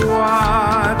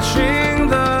 Watching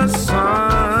the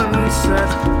sunset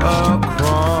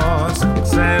across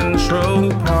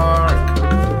Central Park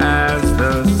as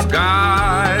the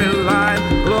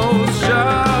skyline glows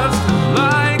just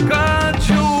like a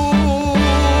jewel,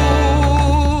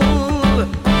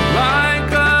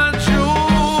 like a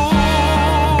jewel.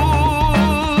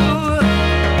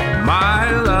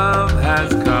 My love has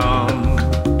come,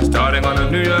 starting on a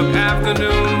New York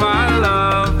afternoon. My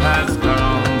love has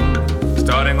come,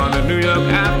 starting on a New York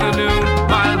afternoon.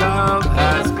 My love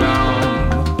has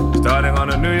come, starting on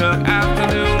a New York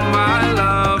afternoon. My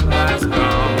love has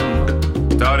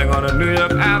come, starting on a New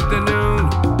York afternoon.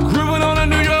 Grooving on a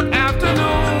New York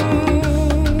afternoon.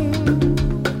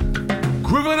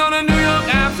 Grooving on a New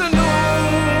York afternoon.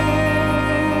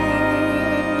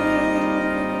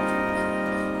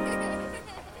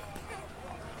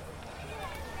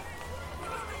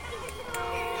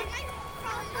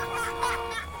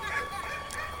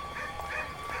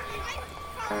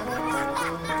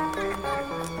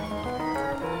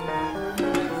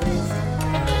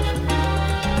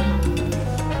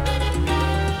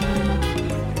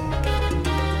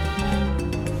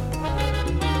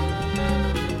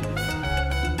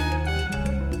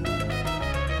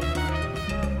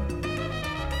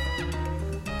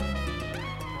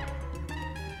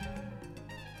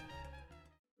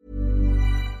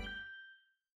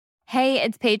 Hey,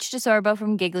 it's Paige DeSorbo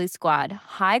from Giggly Squad.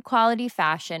 High quality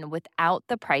fashion without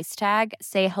the price tag.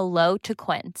 Say hello to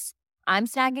Quince. I'm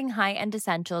snagging high-end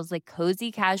essentials like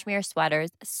cozy cashmere sweaters,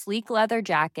 sleek leather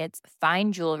jackets,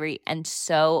 fine jewelry, and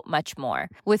so much more.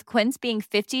 With Quince being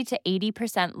 50 to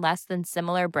 80% less than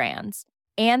similar brands.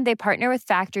 And they partner with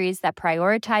factories that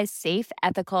prioritize safe,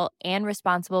 ethical, and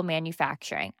responsible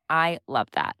manufacturing. I love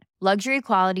that. Luxury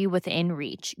quality within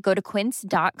reach. Go to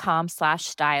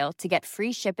quince.com/style to get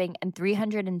free shipping and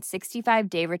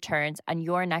 365-day returns on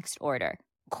your next order.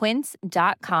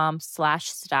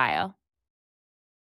 Quince.com/style.